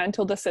to make the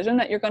mental decision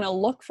that you're going to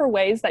look for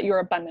ways that you're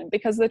abundant,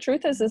 because the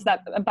truth is that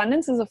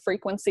abundance is a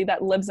frequency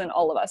that lives in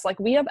all of us. Like,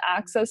 we have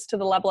access to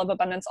the level of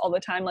abundance all the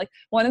time. Like,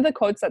 one of the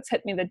quotes that's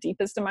hit me the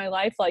deepest in my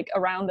life, like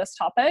around this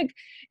topic,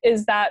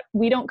 is that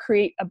we don't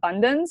create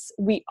abundance.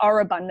 We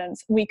are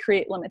abundance. We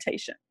create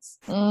limitations.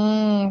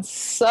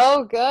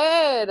 So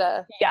good.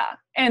 Yeah.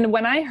 And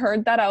when I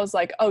heard that, I was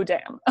like, oh,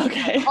 damn.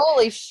 Okay.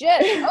 Holy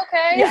shit.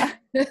 Okay. Yeah.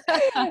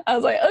 I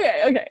was like,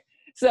 okay.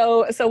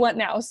 So what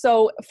now?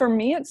 So for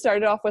me, it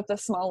started off with the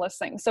smallest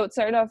thing. So it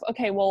started off,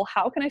 okay, well,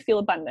 how can I feel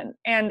abundant?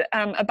 And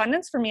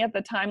abundance for me at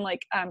the time,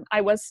 like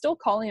I was still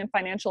calling in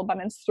financial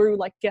abundance through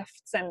like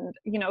gifts and,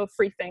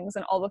 free things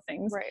and all the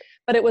things. Right.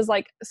 But it was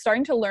like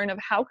starting to learn of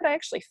how could I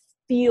actually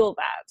feel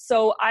that?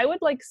 So I would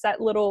like set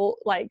little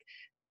like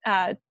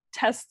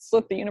tests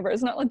with the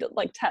universe, not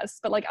like tests,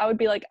 but like I would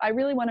be like, I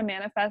really want to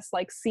manifest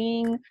like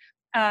seeing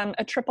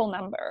a triple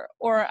number,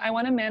 or I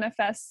want to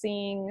manifest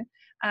seeing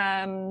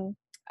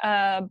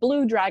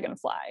blue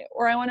dragonfly,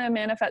 or I want to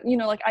manifest,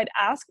 like I'd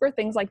ask for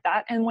things like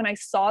that. And when I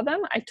saw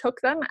them, I took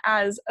them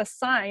as a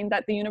sign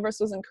that the universe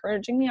was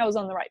encouraging me I was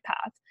on the right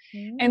path.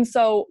 And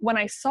so when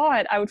I saw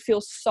it, I would feel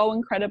so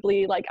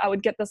incredibly, like I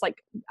would get this like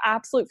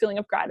absolute feeling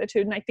of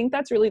gratitude. And I think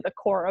that's really the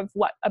core of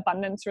what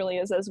abundance really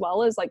is as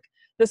well, is like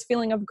this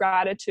feeling of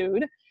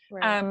gratitude.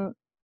 Right.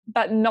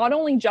 But not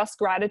only just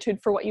gratitude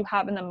for what you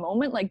have in the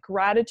moment, like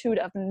gratitude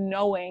of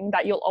knowing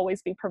that you'll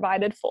always be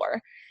provided for.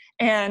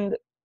 And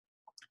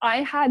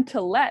I had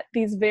to let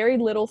these very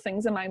little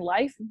things in my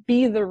life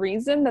be the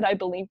reason that I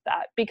believed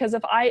that. Because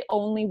if I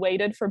only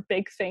waited for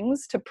big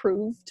things to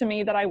prove to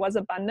me that I was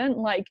abundant,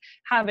 like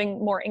having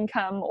more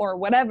income or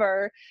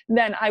whatever,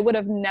 then I would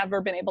have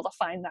never been able to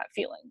find that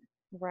feeling.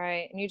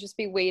 Right. And you just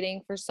be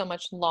waiting for so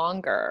much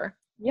longer.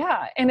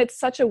 Yeah. And it's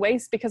such a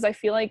waste, because I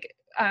feel like,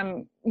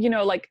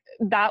 like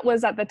that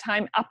was at the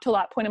time, up to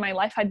that point in my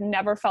life, I'd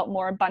never felt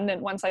more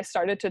abundant once I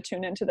started to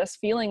tune into this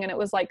feeling. And it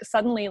was like,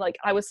 suddenly, like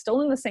I was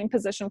still in the same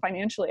position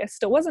financially. I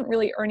still wasn't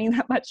really earning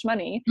that much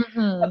money,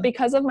 but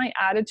because of my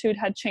attitude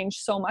had changed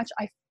so much,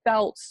 I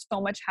felt so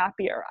much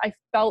happier. I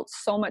felt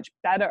so much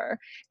better.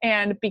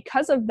 And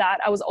because of that,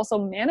 I was also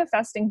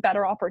manifesting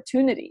better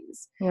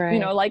opportunities. Right.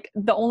 Like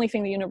the only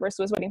thing the universe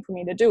was waiting for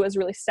me to do is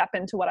really step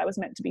into what I was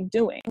meant to be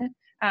doing.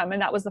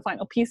 And that was the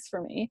final piece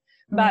for me.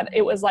 But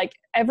it was like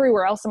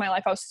everywhere else in my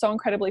life, I was so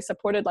incredibly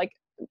supported. Like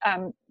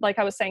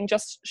I was saying,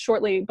 just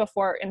shortly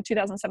before, in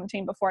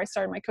 2017, before I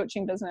started my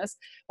coaching business,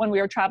 when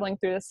we were traveling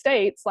through the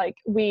States, like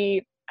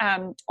we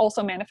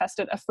also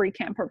manifested a free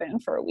camper van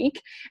for a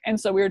week. And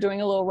so we were doing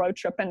a little road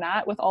trip in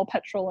that with all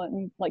petrol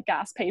and like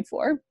gas paid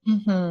for.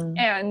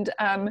 And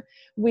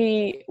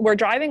we were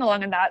driving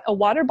along in that. A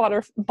water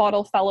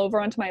bottle fell over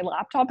onto my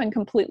laptop and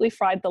completely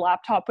fried the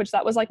laptop, which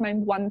that was like my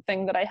one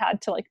thing that I had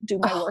to like do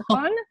my work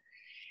on.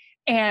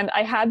 And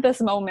I had this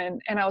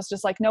moment and I was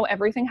just like, no,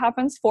 everything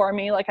happens for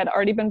me. Like I'd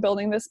already been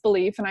building this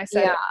belief. And I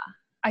said,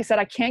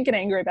 I can't get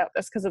angry about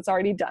this because it's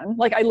already done.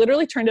 Like I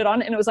literally turned it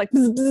on and it was like,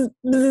 bzz, bzz,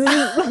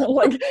 bzz,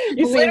 like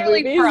you see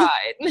literally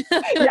fried.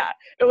 Yeah,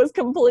 it was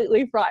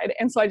completely fried.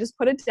 And so I just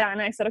put it down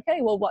and I said, okay,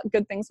 well, what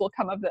good things will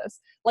come of this?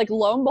 Like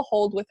lo and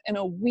behold, within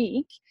a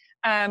week,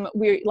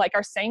 we like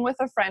are staying with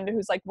a friend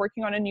who's like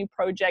working on a new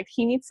project.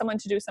 He needs someone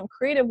to do some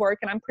creative work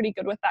and I'm pretty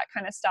good with that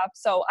kind of stuff.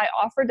 So I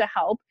offered to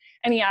help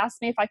and he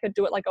asked me if I could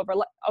do it like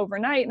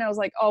overnight. And I was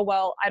like, oh,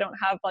 well, I don't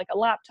have like a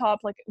laptop.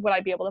 Like, would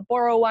I be able to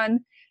borrow one?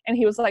 And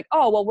he was like,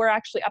 oh, well, we're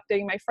actually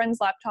updating my friend's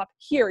laptop.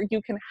 Here,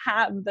 you can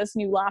have this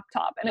new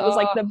laptop. And it was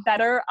like the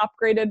better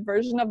upgraded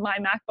version of my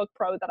MacBook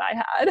Pro that I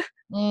had.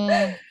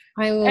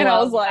 And I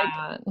was like,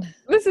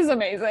 this is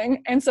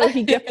amazing. And so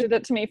he gifted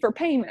it to me for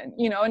payment,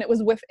 and it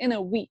was within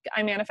a week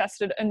I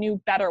manifested a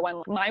new, better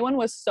one. My one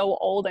was so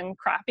old and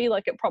crappy,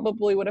 like it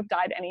probably would have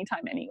died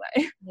anytime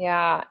anyway.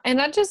 Yeah. And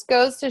that just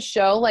goes to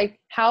show like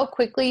how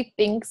quickly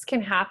things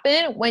can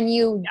happen when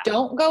you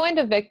don't go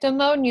into victim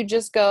mode and you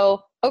just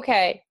go,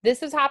 okay,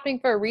 this is happening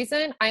for a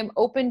reason. I'm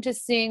open to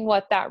seeing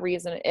what that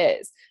reason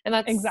is. And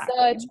that's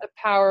such a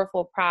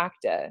powerful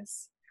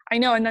practice. I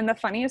know. And then the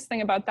funniest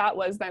thing about that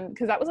was then,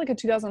 because that was like a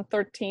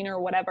 2013 or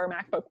whatever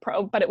MacBook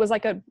Pro, but it was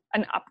like an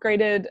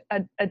upgraded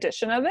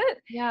edition of it.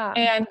 Yeah.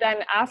 And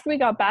then after we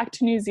got back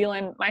to New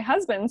Zealand, my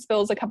husband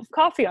spills a cup of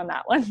coffee on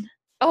that one.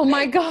 Oh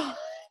my God.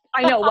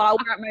 I know, while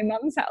we're at my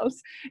mom's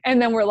house.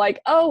 And then we're like,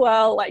 oh,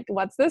 well, like,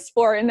 what's this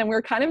for? And then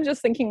we're kind of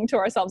just thinking to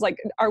ourselves, like,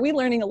 are we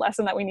learning a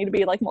lesson that we need to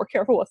be like more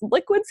careful with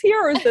liquids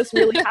here? Or is this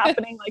really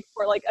happening like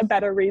for like a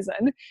better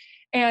reason?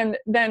 And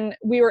then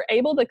we were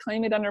able to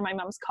claim it under my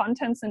mom's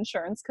contents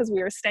insurance because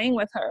we were staying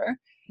with her.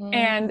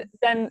 And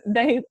then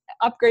they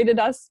upgraded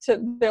us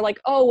to, they're like,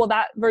 oh, well,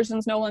 that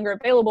version's no longer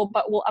available,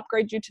 but we'll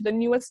upgrade you to the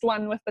newest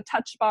one with the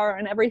touch bar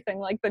and everything,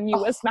 like the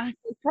newest MacBook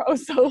Pro.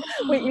 So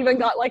we even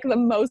got like the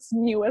most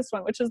newest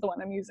one, which is the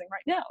one I'm using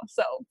right now.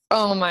 So,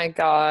 oh my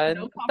God.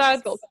 no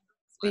That's nuts.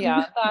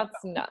 Yeah.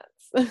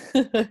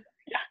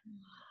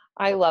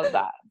 I love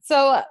that.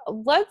 So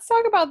let's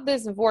talk about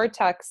this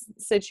Vortex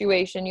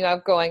situation you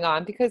have going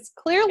on, because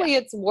clearly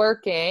it's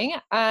working.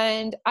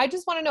 And I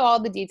just want to know all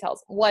the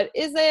details. What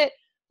is it?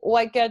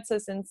 What gets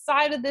us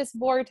inside of this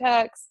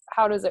vortex?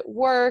 How does it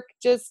work?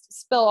 Just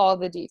spill all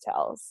the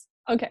details.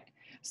 Okay.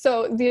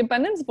 So the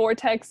abundance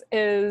vortex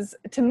is,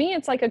 to me,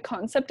 it's like a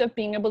concept of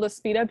being able to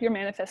speed up your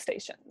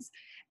manifestations.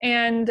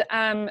 And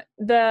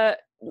the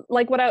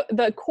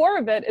core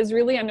of it is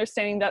really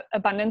understanding that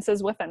abundance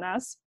is within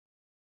us.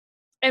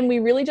 And we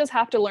really just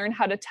have to learn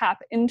how to tap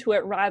into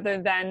it rather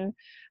than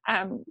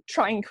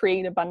try and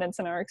create abundance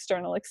in our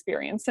external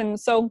experience. And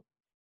so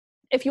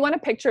if you want to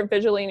picture it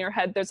visually in your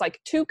head, there's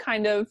like two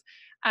kind of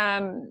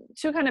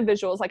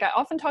visuals. Like I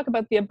often talk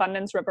about the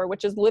abundance river,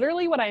 which is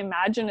literally what I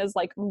imagine is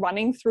like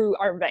running through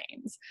our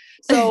veins.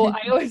 So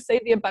I always say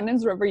the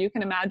abundance river, you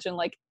can imagine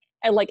like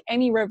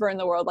any river in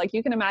the world. Like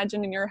you can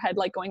imagine in your head,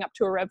 like going up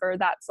to a river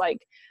that's like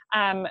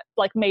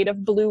made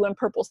of blue and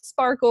purple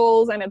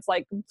sparkles, and it's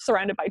like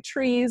surrounded by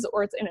trees,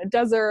 or it's in a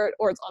desert,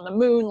 or it's on the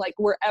moon, like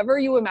wherever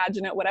you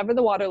imagine it, whatever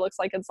the water looks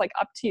like, it's like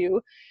up to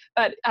you.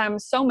 But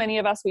so many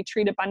of us, we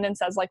treat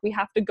abundance as like we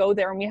have to go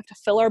there and we have to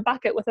fill our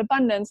bucket with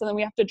abundance, and then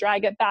we have to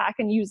drag it back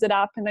and use it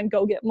up and then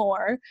go get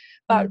more.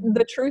 But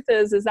the truth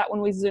is that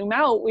when we zoom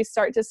out, we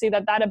start to see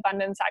that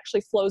abundance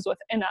actually flows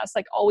within us.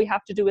 Like all we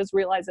have to do is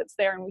realize it's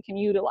there and we can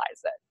utilize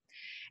it.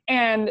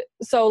 And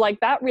so like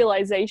that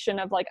realization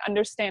of like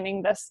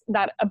understanding this,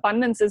 that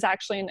abundance is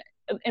actually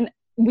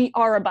we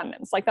are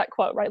abundance, like that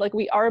quote, right? Like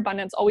we are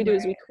abundance. All we do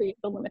is we create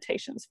the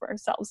limitations for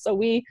ourselves. So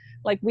we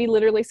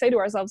literally say to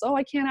ourselves, oh,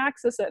 I can't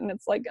access it. And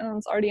it's like, oh,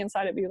 it's already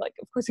inside of you. Like,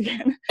 of course you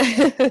can.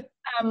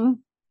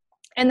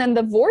 And then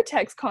the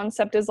vortex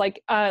concept is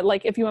like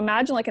if you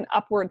imagine like an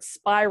upward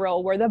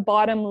spiral where the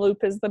bottom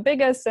loop is the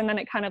biggest, and then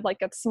it kind of like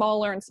gets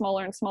smaller and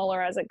smaller and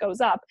smaller as it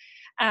goes up.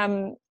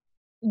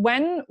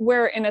 When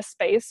we're in a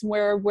space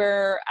where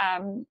we're,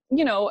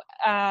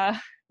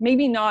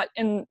 maybe not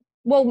in,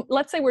 well,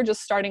 let's say we're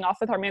just starting off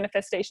with our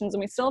manifestations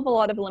and we still have a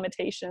lot of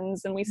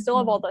limitations and we still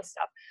have all this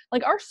stuff.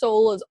 Like our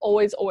soul is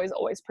always, always,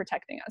 always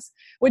protecting us,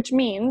 which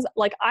means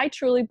like, I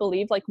truly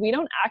believe like we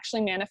don't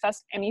actually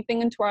manifest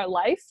anything into our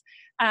life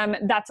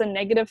that's a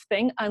negative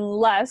thing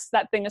unless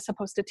that thing is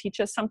supposed to teach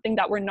us something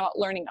that we're not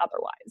learning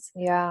otherwise.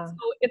 Yeah. So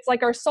it's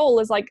like our soul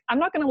is like, I'm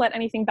not going to let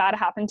anything bad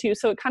happen to you.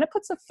 So it kind of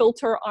puts a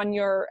filter on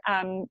your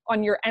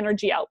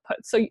energy output.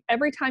 So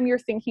every time you're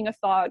thinking a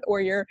thought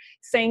or you're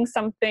saying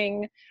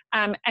something,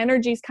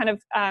 energy is kind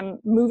of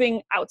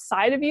moving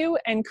outside of you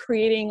and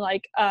creating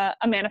like a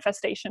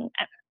manifestation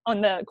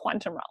on the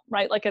quantum realm,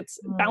 right? Like it's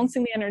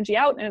bouncing the energy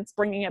out and it's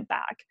bringing it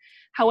back.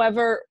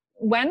 However,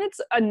 when it's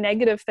a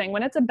negative thing,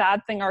 when it's a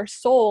bad thing, our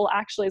soul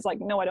actually is like,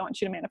 no, I don't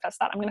want you to manifest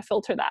that. I'm going to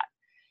filter that.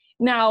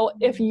 Now,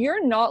 if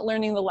you're not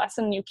learning the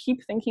lesson, you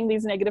keep thinking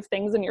these negative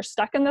things and you're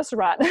stuck in this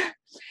rut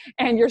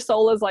and your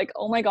soul is like,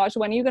 oh my gosh,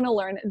 when are you going to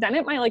learn? Then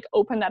it might like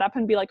open that up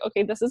and be like,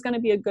 okay, this is going to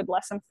be a good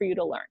lesson for you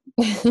to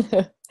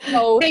learn.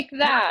 So take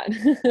that.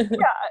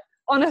 Yeah,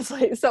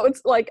 honestly. So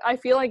it's like, I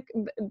feel like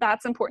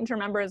that's important to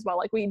remember as well.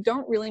 Like we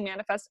don't really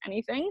manifest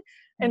anything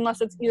unless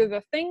it's either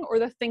the thing or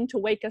the thing to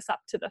wake us up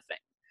to the thing.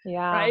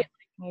 Yeah. Right.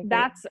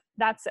 That's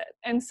it.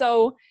 And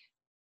so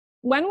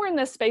when we're in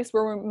this space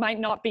where we might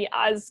not be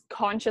as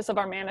conscious of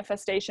our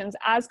manifestations,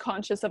 as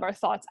conscious of our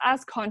thoughts,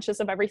 as conscious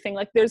of everything,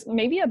 like there's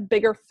maybe a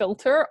bigger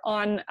filter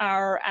on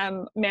our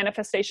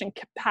manifestation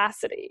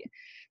capacity.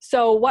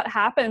 So what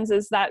happens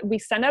is that we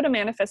send out a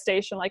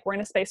manifestation, like we're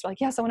in a space, we're like,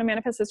 yes, I want to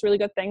manifest this really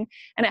good thing.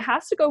 And it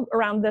has to go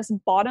around this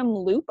bottom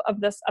loop of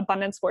this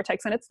abundance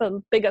vortex. And it's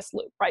the biggest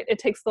loop, right? It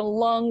takes the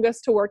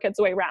longest to work its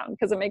way around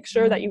because it makes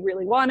sure that you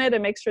really want it.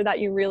 It makes sure that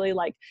you really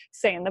like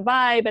stay in the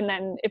vibe. And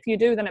then if you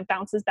do, then it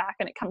bounces back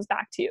and it comes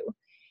back to you.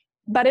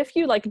 But if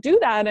you like do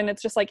that and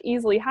it's just like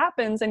easily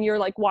happens and you're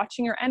like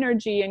watching your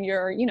energy and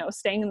you're,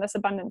 staying in this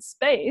abundant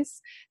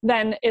space,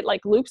 then it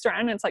like loops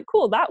around and it's like,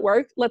 cool, that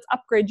worked. Let's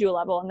upgrade you a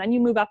level. And then you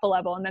move up a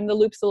level and then the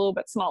loop's a little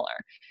bit smaller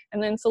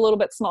and then it's a little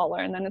bit smaller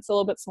and then it's a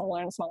little bit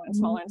smaller and smaller and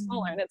smaller and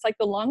smaller. And it's like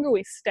the longer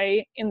we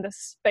stay in the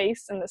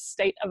space, in the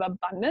state of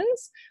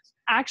abundance,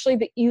 actually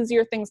the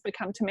easier things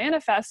become to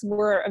manifest,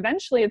 where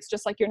eventually it's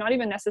just like you're not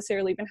even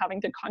necessarily even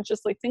having to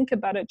consciously think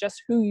about it,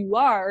 just who you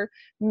are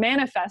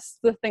manifests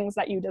the things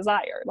that you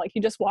desire. Like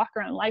you just walk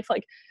around life,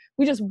 like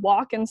we just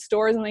walk in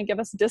stores and they give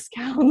us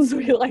discounts.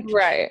 We like,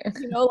 Right.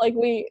 you know, like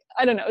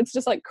I don't know, it's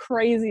just like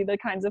crazy the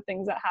kinds of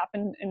things that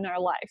happen in our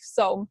life.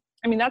 So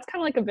I mean, that's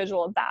kind of like a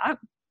visual of that.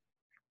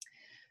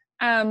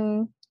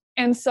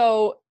 And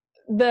so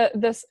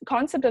this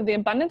concept of the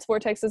abundance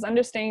vortex is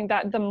understanding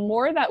that the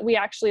more that we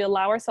actually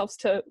allow ourselves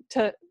to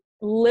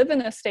live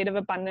in a state of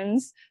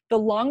abundance, the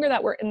longer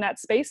that we're in that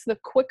space, the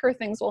quicker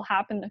things will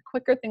happen, the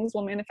quicker things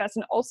will manifest,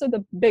 and also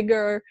the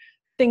bigger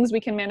things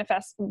we can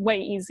manifest way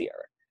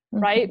easier,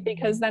 right?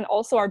 Because then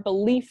also our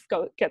belief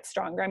gets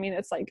stronger. I mean,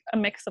 it's like a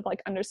mix of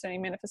like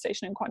understanding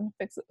manifestation and quantum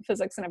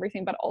physics and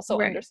everything, but also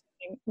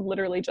understanding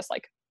literally just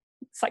like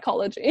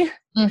psychology.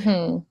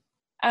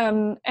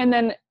 And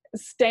then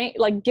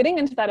getting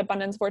into that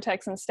abundance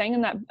vortex and staying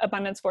in that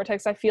abundance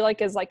vortex, I feel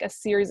like is like a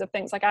series of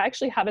things. Like I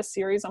actually have a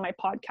series on my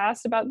podcast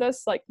about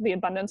this, like the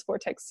abundance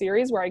vortex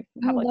series, where I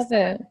have like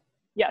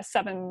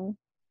seven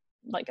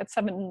it's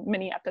 7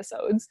 mini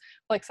episodes,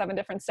 like 7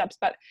 different steps,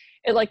 but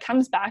it like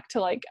comes back to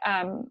like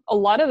a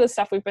lot of the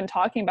stuff we've been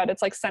talking about.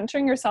 It's like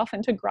centering yourself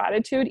into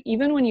gratitude,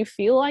 even when you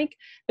feel like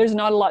there's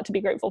not a lot to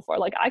be grateful for.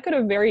 Like I could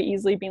have very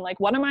easily been like,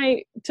 what am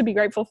I to be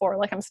grateful for?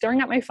 Like I'm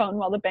staring at my phone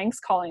while the bank's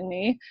calling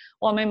me,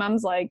 while my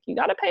mom's like, you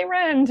got to pay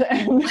rent.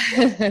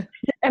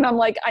 And I'm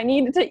like, I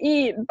need to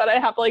eat, but I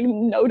have like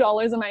no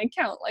dollars in my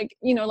account. Like,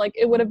 you know, like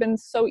it would have been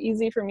so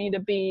easy for me to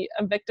be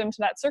a victim to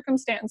that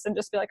circumstance and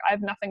just be like, I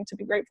have nothing to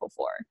be grateful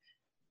for.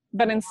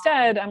 But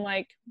instead I'm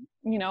like,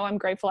 you know, I'm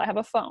grateful I have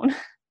a phone.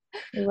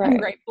 I'm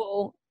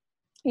grateful,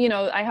 you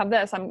know, I have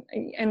this.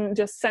 And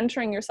just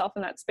centering yourself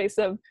in that space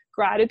of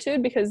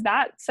gratitude, because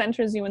that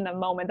centers you in the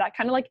moment. That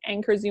kind of like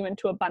anchors you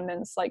into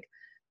abundance. Like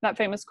that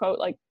famous quote,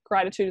 like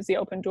gratitude is the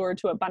open door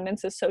to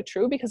abundance, is so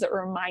true, because it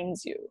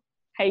reminds you,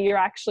 hey, you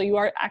actually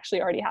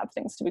already have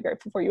things to be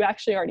grateful for. You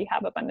actually already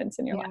have abundance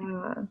in your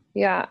life.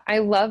 Yeah. I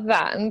love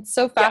that. And it's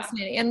so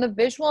fascinating. And the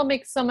visual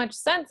makes so much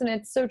sense. And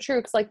it's so true.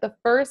 Cause like the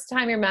first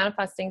time you're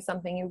manifesting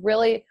something,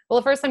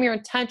 the first time you're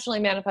intentionally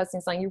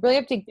manifesting something, you really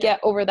have to get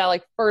over that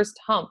like first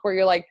hump where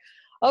you're like,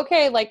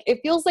 okay, like it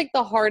feels like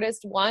the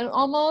hardest one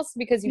almost,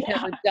 because you've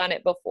never done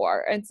it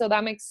before. And so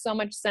that makes so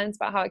much sense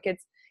about how it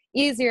gets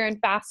easier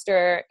and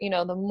faster, you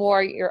know, the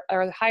more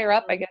or the higher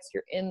up, I guess,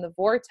 you're in the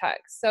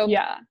vortex. So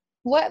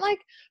what like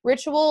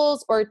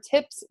rituals or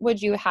tips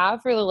would you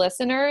have for the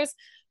listeners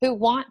who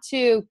want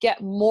to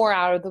get more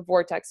out of the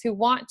vortex, who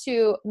want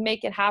to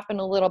make it happen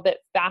a little bit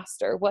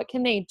faster? What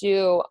can they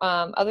do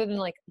other than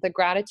like the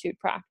gratitude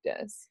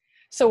practice?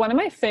 So one of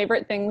my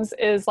favorite things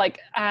is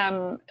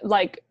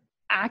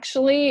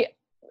actually,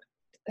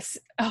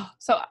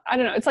 so I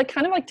don't know, it's like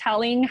kind of like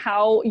telling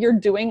how you're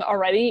doing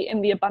already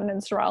in the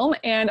abundance realm,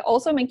 and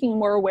also making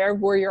more aware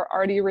of where you're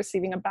already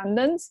receiving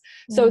abundance.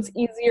 So it's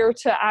easier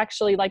to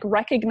actually like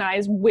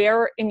recognize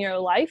where in your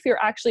life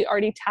you're actually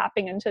already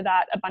tapping into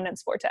that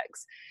abundance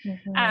vortex.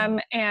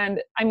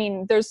 And I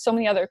mean, there's so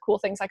many other cool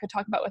things I could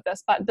talk about with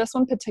this, but this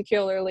one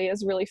particularly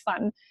is really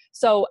fun.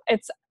 So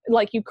it's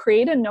like you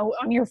create a note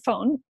on your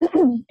phone,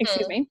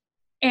 excuse me,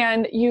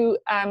 and you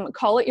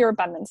call it your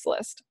abundance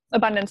list,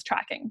 abundance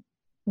tracking.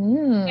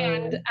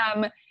 And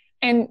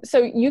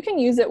so you can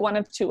use it one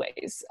of two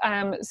ways.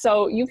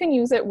 So you can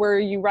use it where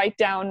you write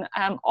down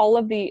all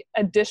of the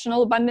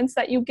additional abundance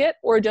that you get,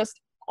 or just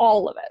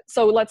all of it.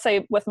 So let's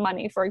say with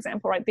money, for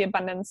example, right? The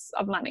abundance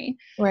of money.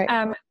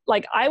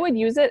 Like I would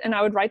use it and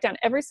I would write down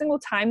every single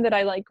time that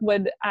I like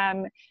would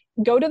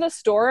go to the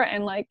store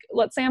and like,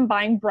 let's say I'm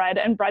buying bread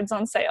and bread's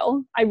on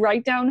sale. I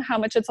write down how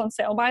much it's on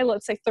sale by,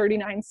 let's say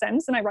 39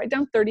 cents. And I write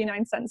down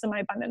 39 cents in my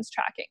abundance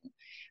tracking.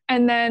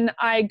 And then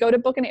I go to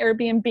book an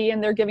Airbnb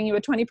and they're giving you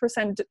a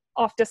 20%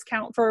 off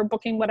discount for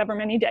booking whatever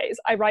many days.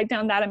 I write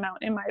down that amount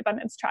in my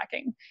abundance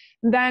tracking.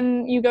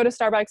 Then you go to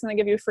Starbucks and they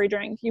give you a free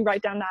drink. You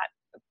write down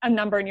a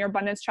number in your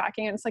abundance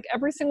tracking. And it's like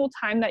every single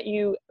time that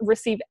you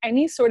receive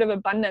any sort of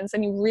abundance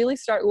and you really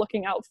start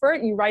looking out for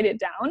it, you write it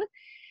down.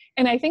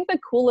 And I think the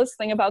coolest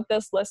thing about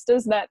this list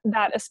is that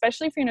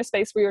especially if you're in a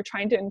space where you're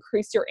trying to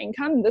increase your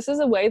income, this is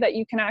a way that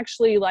you can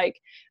actually like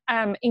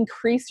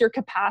increase your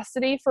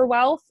capacity for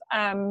wealth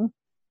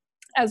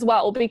as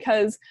well.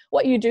 Because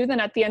what you do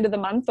then at the end of the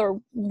month or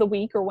the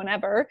week or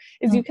whenever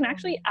is you can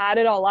actually add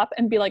it all up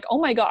and be like, oh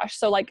my gosh,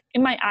 so like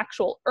in my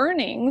actual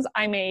earnings,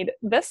 I made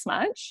this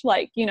much,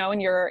 like, you know, in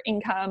your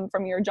income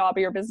from your job or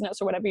your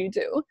business or whatever you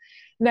do.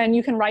 Then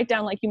you can write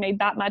down like you made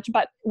that much,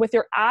 but with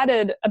your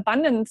added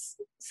abundance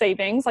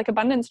savings, like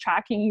abundance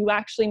tracking, you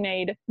actually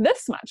made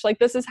this much. Like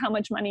this is how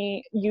much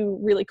money you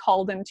really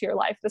called into your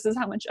life. This is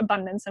how much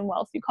abundance and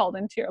wealth you called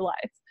into your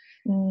life.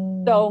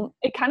 So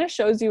it kind of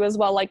shows you as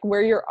well, like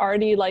where you're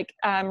already like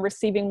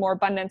receiving more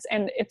abundance.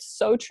 And it's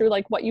so true.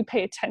 Like what you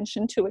pay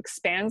attention to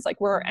expands,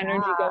 like where our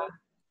energy goes,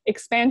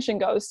 expansion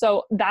goes.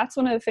 So that's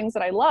one of the things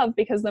that I love,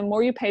 because the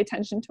more you pay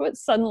attention to it,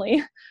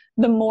 suddenly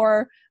the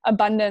more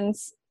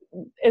abundance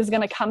is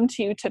going to come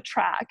to you to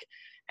track.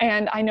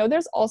 And I know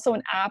there's also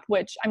an app,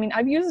 which, I mean,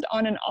 I've used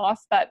on and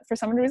off, but for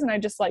some reason I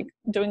just like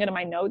doing it in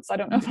my notes. I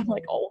don't know if I'm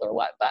like old or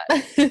what,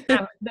 but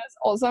there's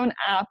also an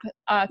app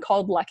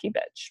called Lucky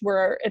Bitch,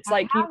 where it's I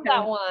like you have can,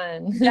 that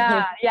one.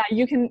 yeah,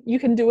 you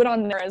can do it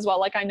on there as well.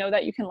 Like I know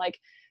that you can like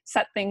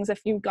set things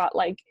if you got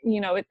like, you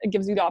know, it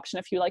gives you the option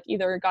if you like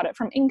either got it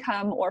from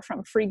income or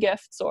from free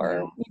gifts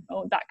or, you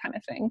know, that kind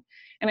of thing.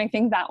 And I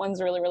think that one's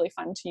really, really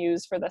fun to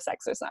use for this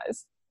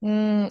exercise.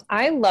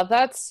 I love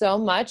that so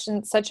much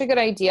and such a good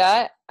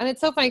idea. And it's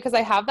so funny because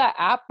I have that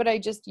app, but I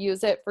just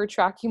use it for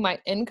tracking my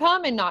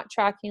income and not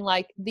tracking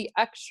like the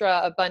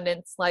extra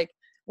abundance. Like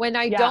when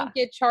I don't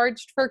get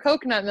charged for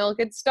coconut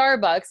milk at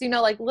Starbucks, you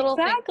know, like little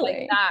things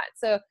like that.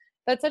 So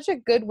that's such a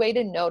good way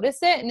to notice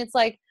it. And it's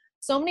like,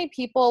 so many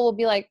people will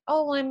be like,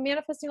 oh, well, I'm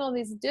manifesting all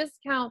these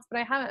discounts, but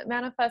I haven't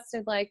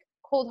manifested like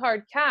cold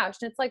hard cash.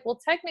 And it's like, well,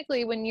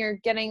 technically when you're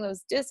getting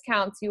those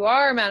discounts, you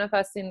are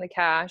manifesting the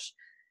cash.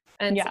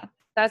 And so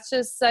that's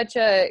just such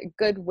a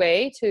good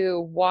way to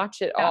watch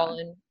it all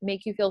and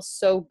make you feel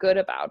so good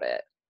about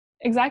it.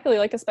 Exactly.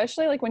 Like,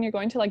 especially like when you're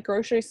going to like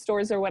grocery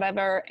stores or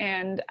whatever,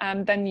 and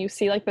then you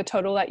see like the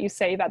total that you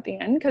save at the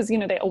end, because, you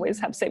know, they always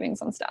have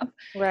savings on stuff.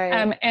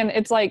 Right. And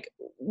it's like,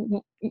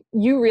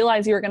 you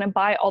realize you were going to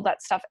buy all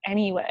that stuff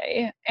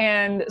anyway.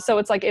 And so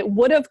it's like, it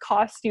would have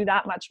cost you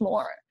that much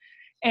more.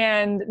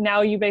 And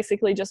now you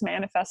basically just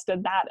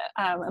manifested that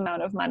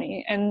amount of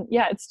money. And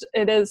yeah,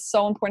 it is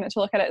so important to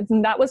look at it.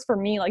 And that was for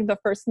me, like the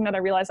first thing that I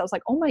realized, I was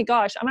like, oh my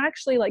gosh, I'm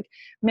actually like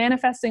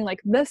manifesting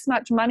like this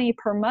much money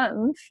per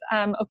month,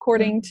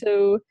 according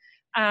to,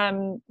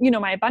 you know,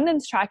 my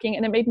abundance tracking.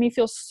 And it made me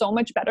feel so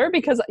much better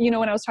because, you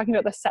know, when I was talking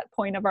about the set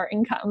point of our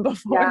income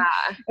before,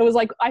 it was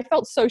like, I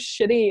felt so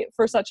shitty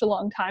for such a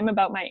long time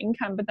about my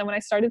income. But then when I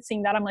started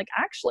seeing that, I'm like,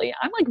 actually,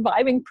 I'm like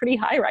vibing pretty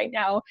high right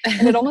now.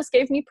 And it almost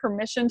gave me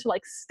permission to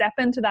like step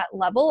into that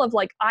level of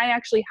like, I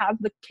actually have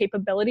the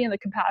capability and the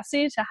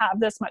capacity to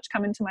have this much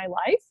come into my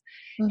life.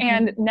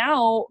 And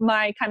now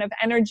my kind of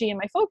energy and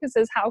my focus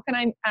is how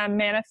can I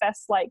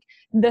manifest like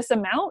this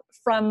amount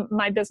from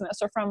my business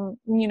or from,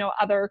 you know,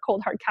 other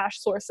cold hard cash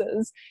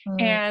sources,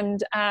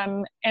 and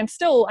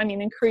still, I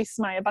mean, increase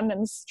my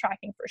abundance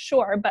tracking for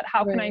sure. But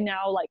how can I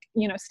now like,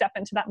 you know, step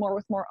into that more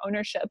with more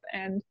ownership?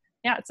 And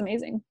yeah, it's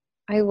amazing.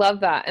 I love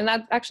that. And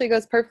that actually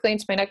goes perfectly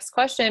into my next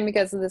question,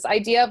 because of this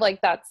idea of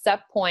like that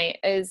set point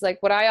is like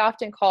what I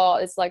often call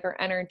is like our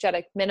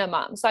energetic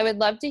minimum. So I would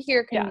love to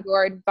hear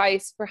your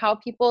advice for how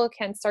people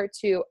can start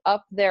to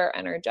up their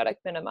energetic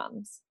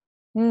minimums.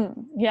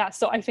 Yeah.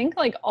 So I think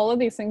like all of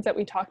these things that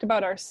we talked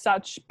about are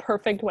such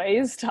perfect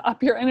ways to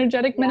up your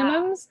energetic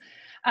minimums.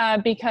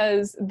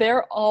 Because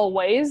they're all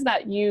ways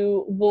that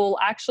you will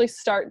actually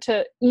start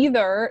to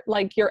either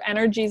like your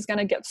energy is going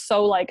to get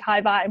so like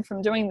high vibe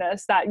from doing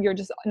this that you're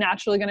just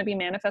naturally going to be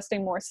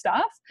manifesting more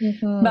stuff.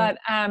 But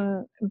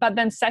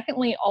then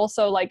secondly,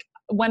 also like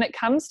when it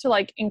comes to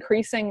like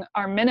increasing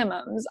our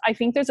minimums, I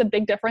think there's a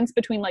big difference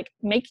between like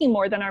making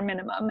more than our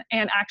minimum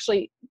and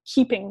actually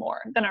keeping more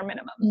than our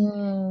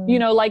minimum. You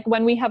know, like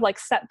when we have like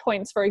set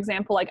points, for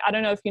example, like, I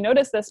don't know if you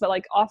notice this, but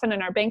like often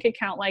in our bank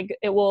account, like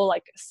it will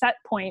like set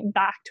point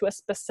back to a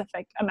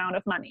specific amount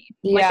of money.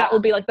 Like that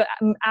will be like the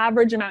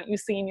average amount you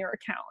see in your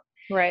account.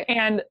 Right.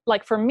 And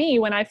like for me,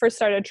 when I first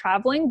started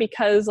traveling,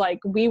 because like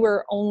we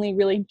were only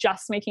really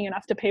just making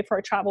enough to pay for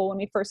our travel when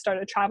we first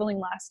started traveling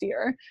last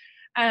year,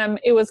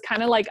 it was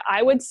kind of like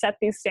I would set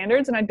these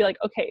standards and I'd be like,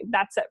 okay,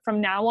 that's it.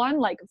 From now on,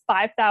 like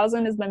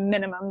 5,000 is the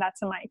minimum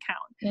that's in my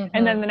account.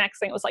 And then the next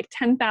thing it was like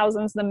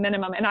 10,000 is the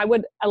minimum. And I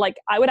would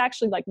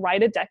actually like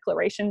write a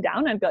declaration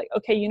down and be like,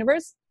 okay,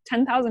 universe,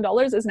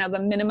 $10,000 is now the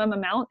minimum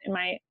amount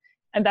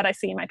and that I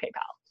see in my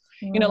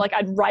PayPal. You know, like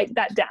I'd write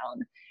that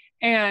down,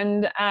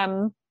 and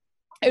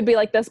it'd be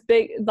like this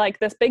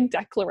big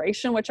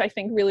declaration, which I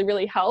think really,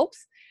 really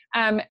helps.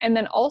 And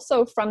then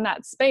also from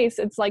that space,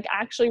 it's like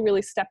actually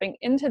really stepping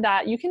into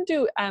that. You can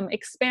do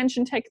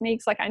expansion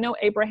techniques. Like I know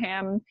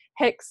Abraham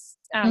Hicks,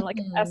 like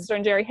Esther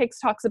and Jerry Hicks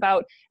talks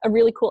about a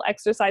really cool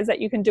exercise that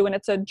you can do. And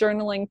it's a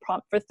journaling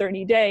prompt for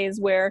 30 days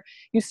where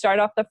you start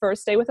off the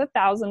first day with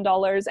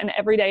 $1,000 and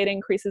every day it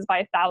increases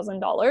by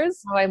 $1,000.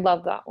 Oh, I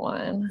love that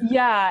one.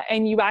 Yeah.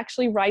 And you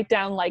actually write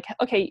down like,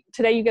 okay,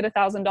 today you get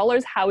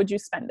 $1,000. How would you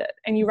spend it?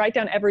 And you write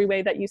down every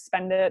way that you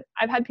spend it.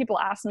 I've had people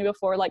ask me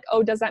before, like,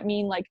 oh, does that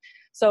mean like,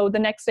 so the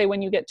next day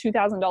when you get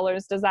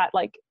 $2,000, does that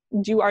like,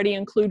 do you already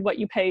include what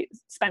you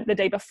spent the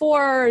day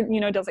before?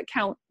 You know, does it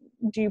count?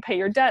 Do you pay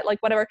your debt? Like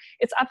whatever,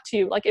 it's up to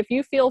you. Like if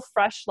you feel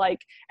fresh, like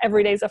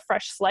every day's a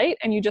fresh slate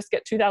and you just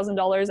get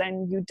 $2,000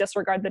 and you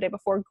disregard the day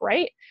before,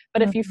 great.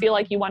 But if you feel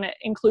like you want to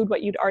include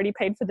what you'd already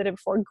paid for the day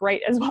before,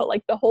 great as well.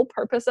 Like the whole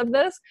purpose of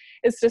this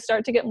is to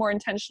start to get more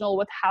intentional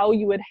with how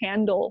you would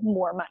handle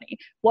more money.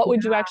 What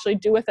would you actually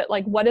do with it?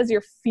 Like what is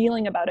your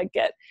feeling about it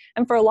get?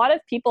 And for a lot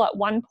of people at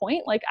one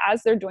point, like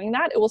as they're doing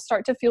that, it will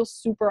start to feel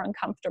super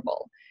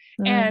uncomfortable.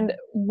 And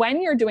when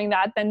you're doing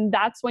that, then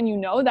that's when you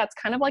know that's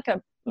kind of like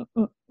a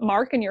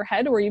mark in your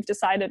head where you've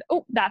decided,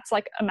 oh, that's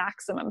like a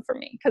maximum for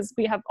me, because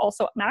we have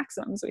also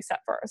maximums we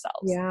set for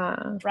ourselves. Yeah.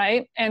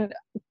 Right. And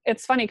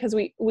it's funny because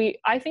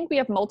I think we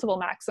have multiple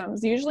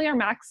maxims. Usually our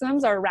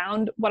maxims are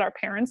around what our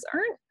parents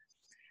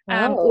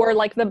earn, or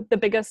like the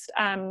biggest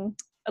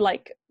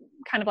like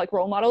kind of like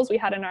role models we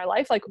had in our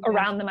life, like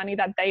around the money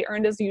that they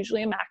earned is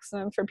usually a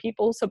maximum for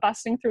people. So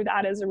busting through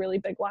that is a really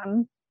big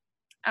one.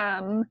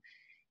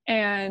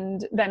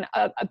 And then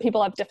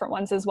people have different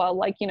ones as well.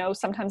 Like, you know,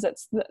 sometimes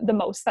it's the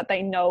most that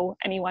they know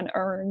anyone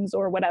earns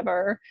or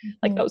whatever,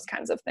 like those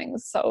kinds of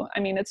things. So, I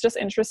mean, it's just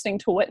interesting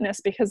to witness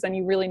because then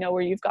you really know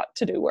where you've got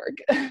to do work.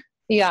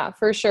 Yeah,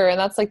 for sure. And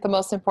that's like the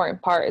most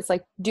important part. It's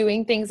like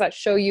doing things that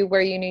show you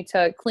where you need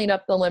to clean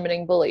up the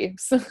limiting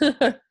beliefs.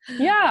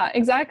 Yeah,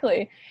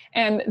 exactly.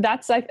 And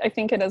that's, I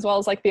think it as well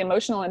as like the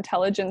emotional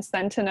intelligence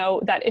then to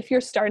know that if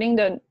you're starting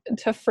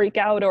to freak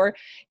out or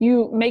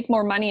you make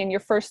more money and your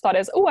first thought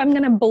is, oh, I'm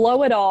going to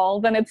blow it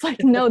all, then it's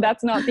like, no,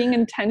 that's not being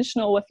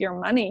intentional with your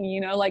money. You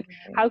know, like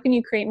how can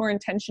you create more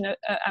intention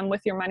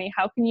with your money?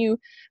 How can you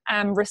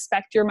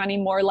respect your money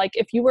more? Like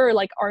if you were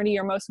like already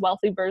your most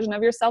wealthy version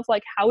of yourself,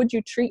 like how would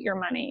you treat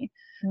your money?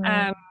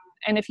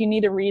 And if you need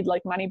to read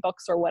like money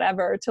books or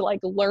whatever to like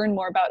learn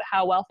more about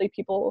how wealthy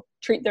people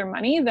treat their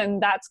money,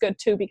 then that's good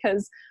too.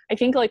 Because I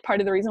think like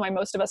part of the reason why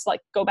most of us like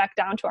go back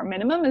down to our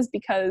minimum is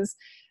because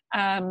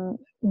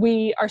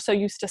we are so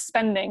used to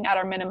spending at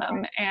our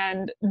minimum,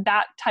 and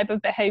that type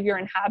of behavior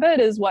and habit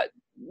is what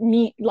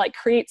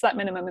creates that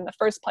minimum in the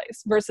first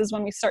place. Versus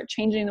when we start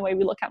changing the way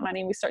we look at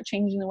money, we start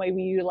changing the way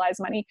we utilize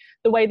money,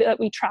 the way that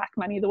we track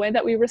money, the way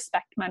that we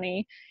respect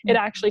money, it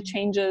actually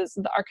changes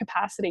our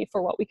capacity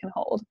for what we can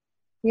hold.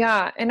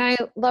 Yeah. And I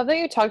love that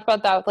you talked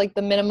about that with like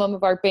the minimum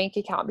of our bank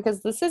account,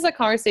 because this is a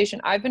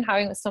conversation I've been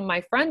having with some of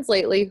my friends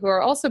lately who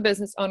are also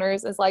business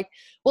owners. Is like,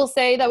 we'll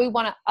say that we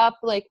want to up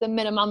like the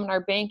minimum in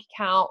our bank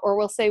account, or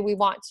we'll say we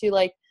want to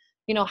like,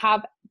 you know,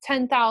 have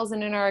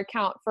 10,000 in our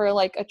account for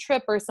like a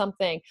trip or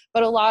something.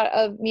 But a lot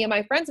of me and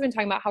my friends have been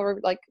talking about how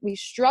we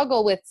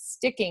struggle with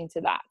sticking to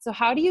that. So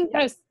how do you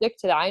kind of stick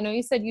to that? I know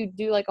you said you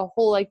do like a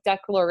whole like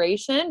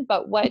declaration,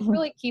 but what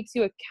really keeps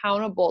you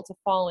accountable to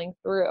following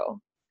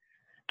through?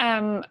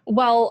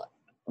 Well,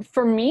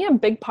 for me, a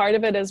big part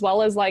of it as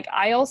well is like,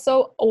 I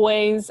also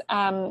always,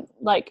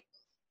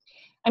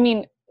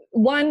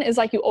 one is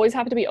like, you always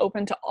have to be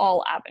open to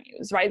all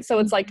avenues, right? So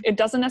it's like, it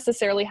doesn't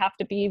necessarily have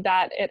to be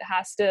that it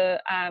has to,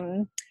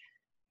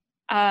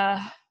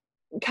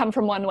 come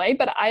from one way,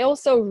 but I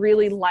also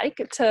really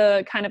like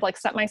to kind of like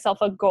set myself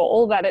a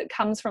goal that it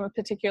comes from a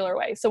particular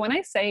way. So when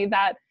I say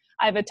that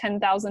I have a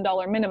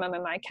 $10,000 minimum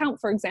in my account,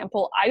 for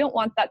example, I don't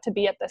want that to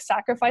be at the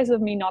sacrifice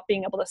of me not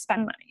being able to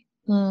spend money.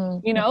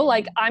 You know,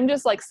 like I'm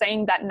just like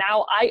saying that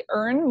now I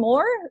earn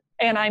more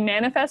and I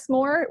manifest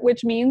more,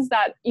 which means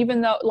that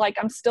even though like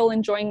I'm still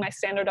enjoying my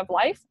standard of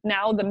life,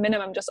 now the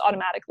minimum just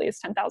automatically is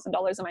 $10,000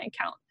 in my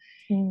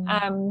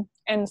account.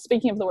 And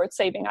speaking of the word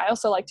saving, I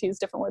also like to use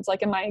different words.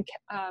 Like in my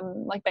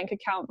like bank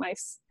account, my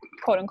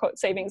quote unquote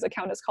savings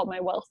account is called my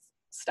wealth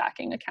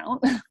stacking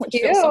account, which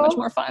feels so much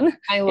more fun.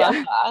 I love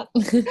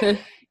that.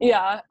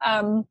 Yeah.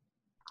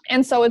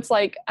 And so it's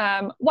like,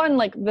 one,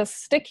 like the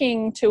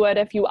sticking to it,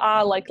 if you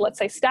are like, let's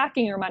say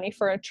stacking your money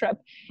for a trip,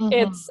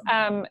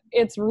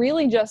 it's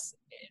really just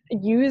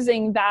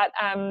using that,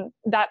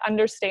 that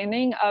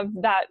understanding of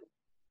that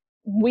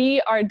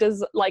we are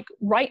like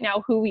right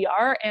now who we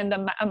are, and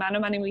the amount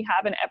of money we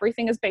have and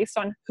everything is based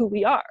on who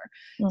we are.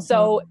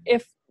 So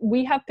if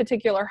we have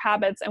particular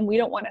habits and we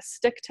don't want to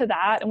stick to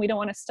that, and we don't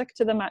want to stick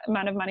to the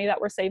amount of money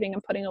that we're saving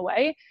and putting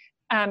away,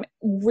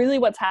 really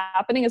what's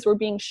happening is we're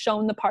being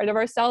shown the part of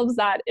ourselves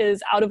that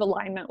is out of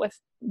alignment with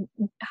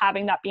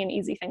having that be an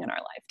easy thing in our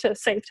life to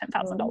save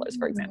 $10,000,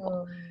 for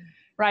example.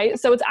 Right?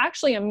 So it's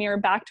actually a mirror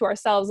back to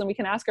ourselves, and we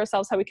can ask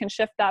ourselves how we can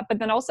shift that. But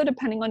then also,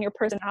 depending on your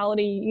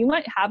personality, you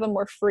might have a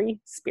more free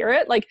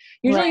spirit. Like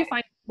usually you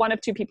find one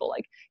of two people,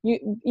 like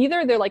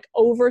either they're like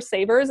over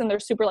savers and they're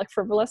super like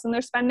frivolous in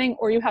their spending,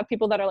 or you have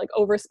people that are like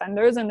over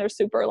spenders and they're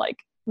super like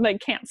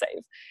can't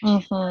save.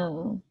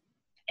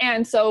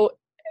 And so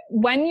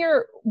when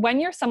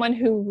you're someone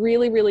who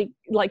really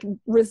like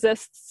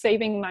resists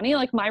saving money,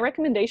 like my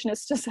recommendation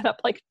is to set up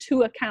like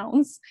 2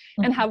 accounts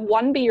and have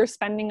one be your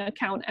spending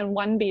account and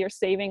one be your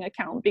saving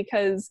account,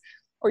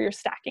 or your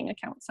stacking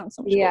account sounds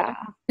so much cooler.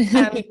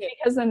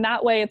 Because then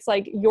that way it's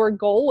like your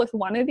goal with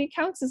one of the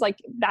accounts is like,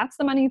 that's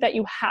the money that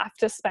you have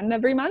to spend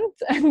every month,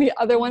 and the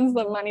other one's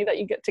the money that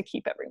you get to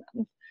keep every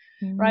month.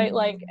 Right?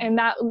 Like, and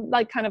that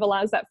like kind of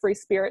allows that free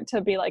spirit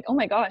to be like, oh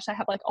my gosh, I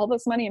have like all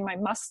this money in my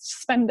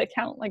must spend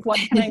account. Like, what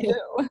can I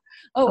do?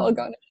 I'll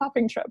go on a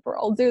shopping trip, or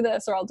I'll do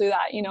this, or I'll do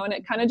that, you know, and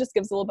it kind of just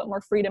gives a little bit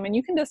more freedom, and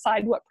you can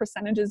decide what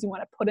percentages you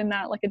want to put in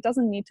that. Like, it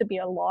doesn't need to be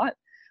a lot.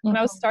 When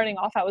I was starting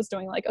off, I was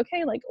doing like,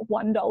 okay, like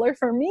 $1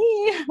 for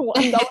me,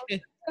 $1 for you.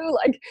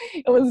 Like,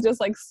 it was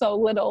just like so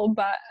little,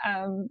 but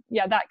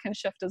yeah, that can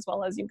shift as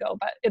well as you go.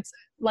 But it's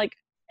like,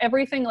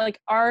 everything, like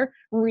our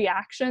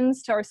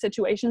reactions to our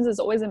situations is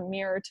always a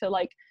mirror to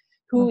like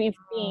who we've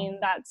been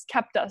that's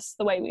kept us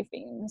the way we've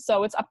been.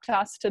 So it's up to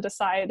us to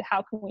decide,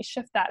 how can we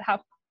shift that? How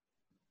can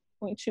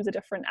we choose a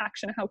different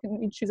action? How can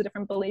we choose a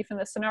different belief in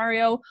this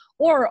scenario,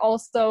 or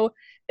also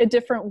a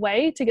different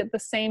way to get the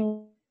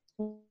same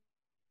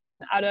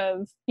out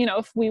of,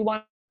 if we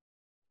want,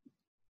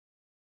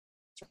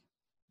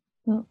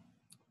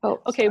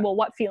 okay, well,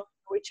 what feeling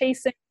are we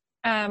chasing?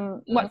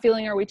 What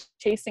feeling are we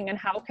chasing, and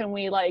how can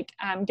we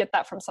get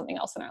that from something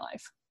else in our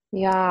life?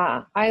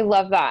 Yeah, I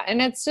love that.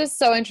 And it's just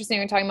so interesting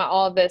we're talking about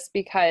all of this,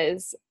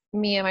 because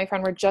me and my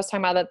friend were just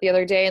talking about that the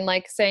other day,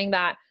 and saying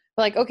that,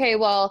 okay,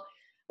 well,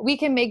 we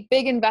can make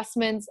big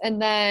investments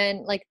and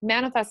then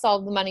manifest all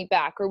of the money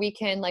back, or we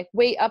can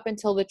wait up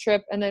until the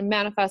trip and then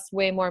manifest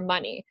way more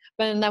money.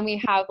 But then we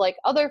have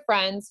other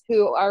friends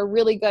who are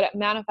really good at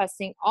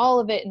manifesting all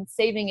of it and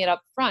saving it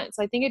up front.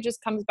 So I think it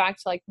just comes back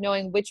to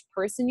knowing which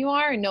person you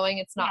are, and knowing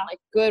it's not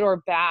good or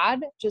bad,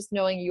 just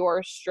knowing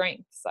your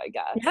strengths, I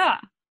guess. Yeah,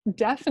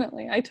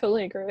 definitely. I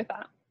totally agree with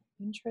that.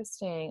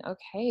 Interesting.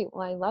 Okay.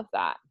 Well, I love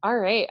that. All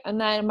right. And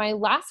then my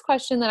last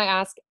question that I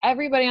ask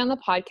everybody on the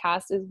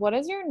podcast is, what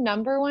is your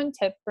number one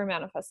tip for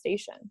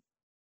manifestation?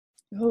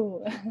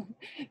 Oh,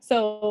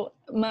 so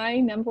my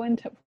number one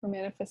tip for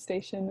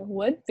manifestation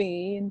would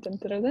be,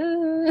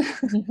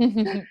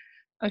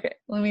 okay,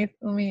 let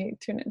me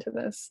tune into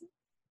this.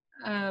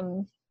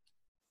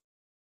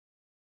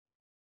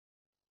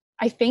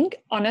 I think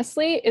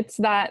honestly, it's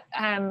that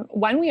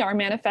when we are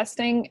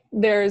manifesting,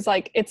 there's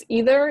it's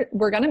either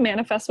we're going to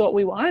manifest what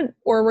we want,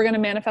 or we're going to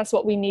manifest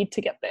what we need to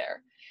get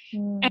there.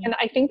 And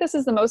I think this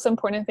is the most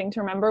important thing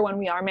to remember when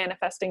we are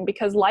manifesting,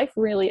 because life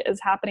really is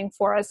happening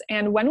for us.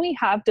 And when we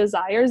have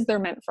desires, they're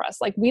meant for us.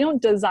 We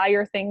don't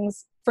desire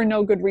things for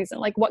no good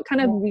reason. What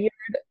kind of weird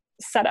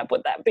setup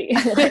would that be?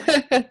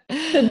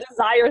 To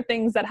desire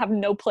things that have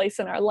no place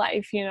in our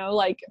life,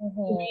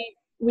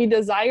 we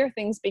desire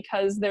things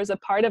because there's a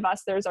part of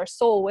us, there's our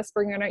soul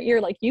whispering in our ear,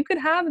 you could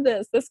have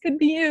this could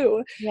be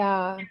you.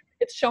 Yeah.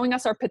 It's showing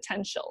us our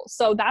potential.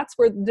 So that's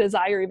where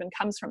desire even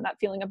comes from. That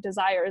feeling of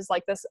desire is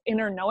this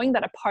inner knowing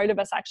that a part of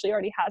us actually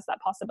already has that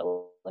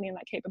possibility and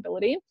that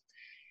capability.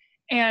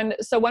 And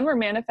so when we're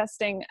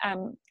manifesting,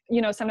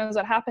 sometimes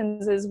what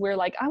happens is we're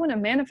I want to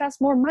manifest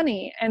more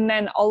money. And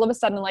then all of a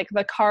sudden,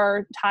 the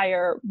car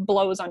tire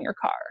blows on your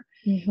car.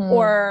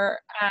 Or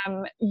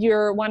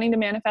you're wanting to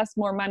manifest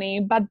more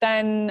money, but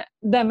then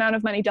the amount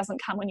of money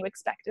doesn't come when you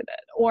expected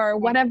it, or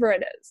whatever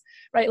it is,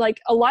 right?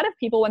 A lot of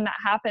people, when that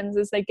happens,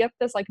 is they get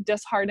this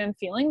disheartened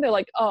feeling.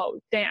 They're oh,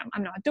 damn,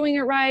 I'm not doing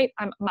it right.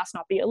 I must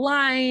not be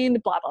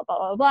aligned, blah, blah, blah,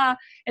 blah, blah.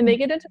 And they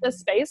get into this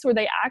space where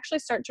they actually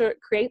start to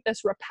create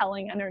this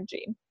repelling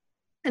energy.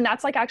 And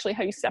that's actually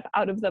how you step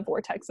out of the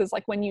vortex, is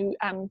when you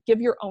give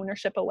your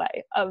ownership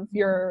away of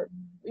your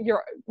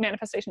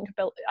manifestation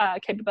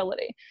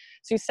capability.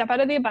 So you step out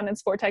of the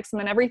abundance vortex, and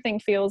then everything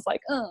feels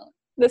oh,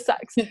 this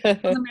sucks. It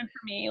wasn't meant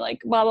for me,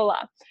 blah, blah,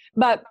 blah.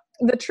 But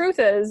the truth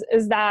is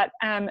that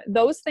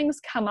those things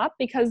come up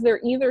because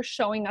they're either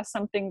showing us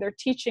something, they're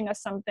teaching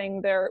us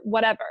something, they're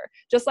whatever.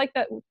 Just like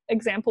that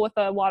example with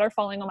the water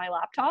falling on my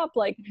laptop.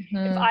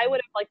 If I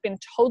would have been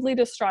totally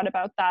distraught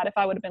about that, if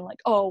I would have been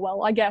oh,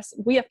 well, I guess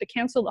we have to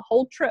cancel the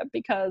whole trip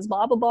because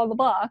blah, blah, blah,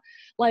 blah,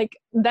 blah.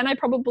 Then I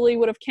probably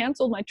would have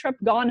canceled my trip,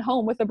 gone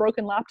home with a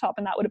broken laptop,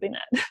 and that would have been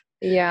it.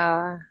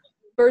 Yeah.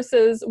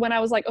 Versus when I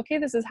was okay,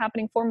 this is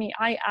happening for me.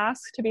 I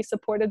asked to be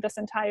supported this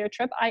entire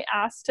trip. I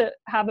asked to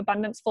have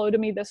abundance flow to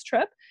me this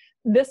trip.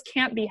 This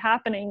can't be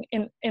happening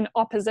in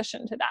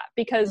opposition to that,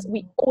 because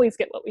we always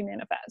get what we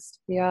manifest.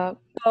 Yeah.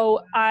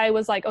 So I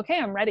was okay,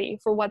 I'm ready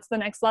for what's the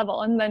next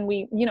level. And then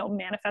we,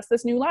 manifest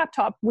this new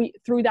laptop.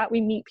 Through that,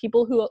 we meet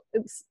people who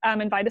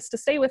invite us to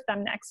stay with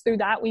them next. Through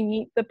that, we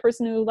meet the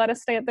person who let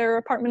us stay at their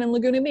apartment in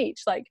Laguna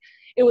Beach.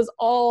 It was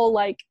all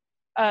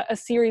a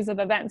series of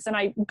events, and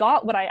I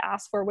got what I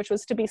asked for, which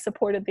was to be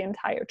supported the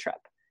entire trip.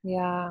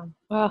 Yeah.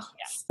 Oh,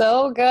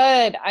 so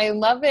good. I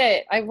love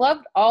it. I've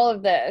loved all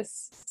of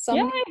this. So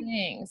many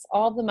things,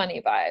 all the money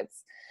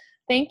vibes.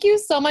 Thank you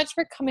so much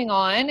for coming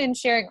on and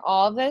sharing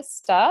all this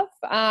stuff.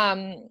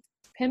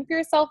 Pimp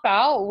yourself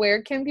out.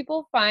 Where can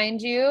people find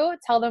you?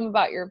 Tell them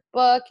about your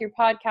book, your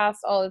podcast,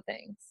 all the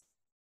things.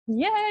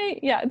 Yay.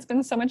 Yeah, it's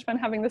been so much fun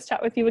having this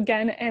chat with you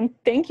again. And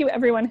thank you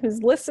everyone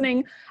who's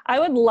listening. I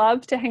would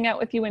love to hang out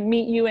with you and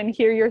meet you and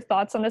hear your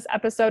thoughts on this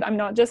episode. I'm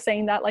not just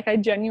saying that, I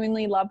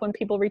genuinely love when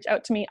people reach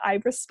out to me.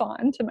 I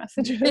respond to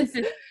messages.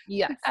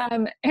 Yes.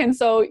 And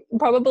so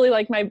probably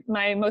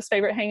my most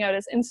favorite hangout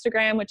is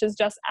Instagram, which is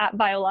just at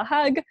Viola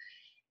Hug.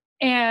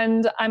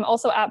 And I'm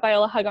also at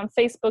Viola Hug on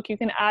Facebook. You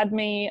can add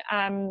me.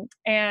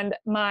 And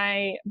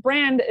my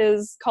brand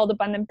is called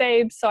Abundant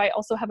Babes. So I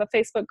also have a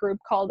Facebook group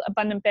called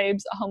Abundant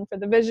Babes, a home for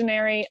the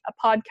visionary, a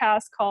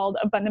podcast called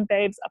Abundant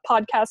Babes, a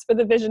podcast for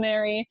the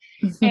visionary.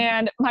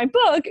 And my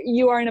book,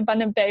 You Are an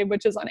Abundant Babe,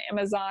 which is on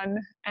Amazon.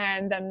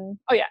 And then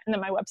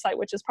my website,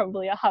 which is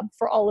probably a hub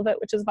for all of it,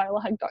 which is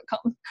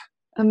violahug.com.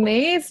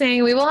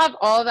 Amazing. We will have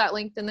all of that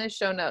linked in the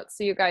show notes,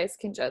 so you guys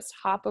can just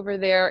hop over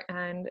there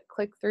and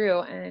click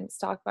through and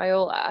stalk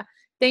Viola.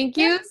 Thank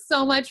you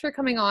so much for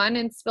coming on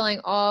and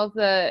spilling all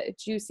the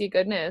juicy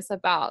goodness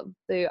about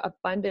the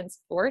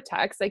abundance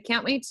vortex. I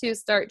can't wait to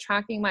start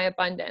tracking my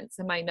abundance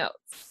in my notes.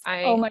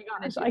 Oh my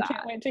gosh, I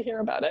can't wait to hear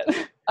about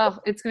it. Oh,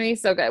 it's going to be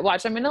so good.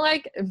 Watch, I'm going to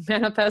like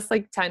manifest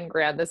like 10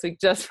 grand this week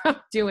just from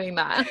doing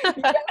that.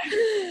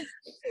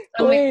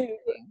 Amazing.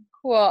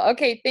 Cool.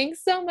 Okay.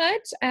 Thanks so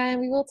much. And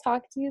we will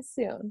talk to you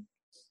soon.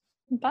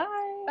 Bye.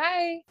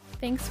 Bye.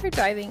 Thanks for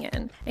diving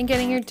in and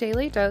getting your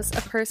daily dose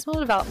of personal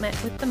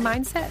development with the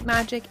Mindset,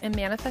 Magic, and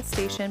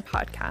Manifestation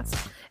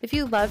podcast. If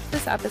you loved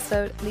this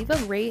episode, leave a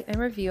rate and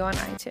review on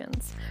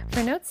iTunes.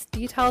 For notes,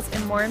 details,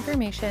 and more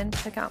information,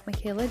 check out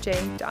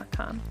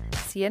michaelaj.com.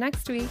 See you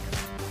next week.